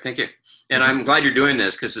 great. Thank you. And I'm glad you're doing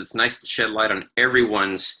this, because it's nice to shed light on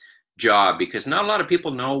everyone's job, because not a lot of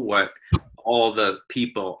people know what all the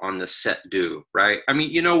people on the set do, right? I mean,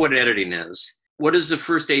 you know what editing is. What does the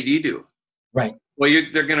first AD do? Right. Well,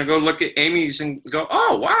 they're going to go look at Amy's and go,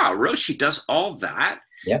 oh, wow, really? She does all that?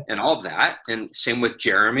 Yep. And all that. And same with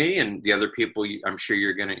Jeremy and the other people I'm sure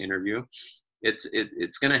you're going to interview.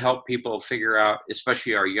 It's going to help people figure out,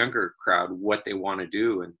 especially our younger crowd, what they want to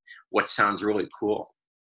do and what sounds really cool.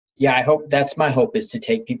 Yeah, I hope that's my hope, is to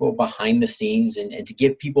take people behind the scenes and to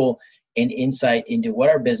give people an insight into what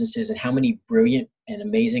our business is and how many brilliant and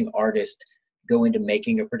amazing artists go into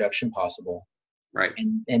making a production possible. Right.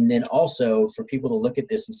 And then also for people to look at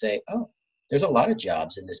this and say, oh, there's a lot of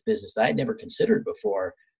jobs in this business that I'd never considered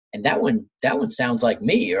before. And that one sounds like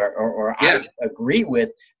me, or I agree with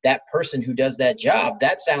that person who does that job.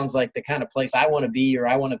 That sounds like the kind of place I want to be, or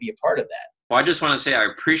I want to be a part of that. Well, I just want to say I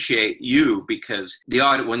appreciate you, because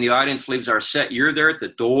when the audience leaves our set, you're there at the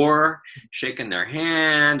door, shaking their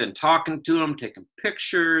hand and talking to them, taking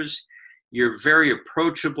pictures. You're very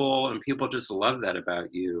approachable, and people just love that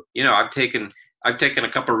about you. You know, I've taken a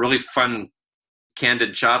couple of really fun,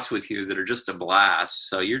 candid shots with you that are just a blast.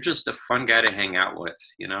 So you're just a fun guy to hang out with,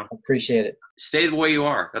 you know. Appreciate it. Stay the way you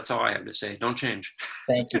are. That's all I have to say. Don't change.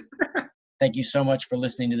 Thank you. Thank you so much for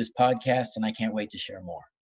listening to this podcast, and I can't wait to share more.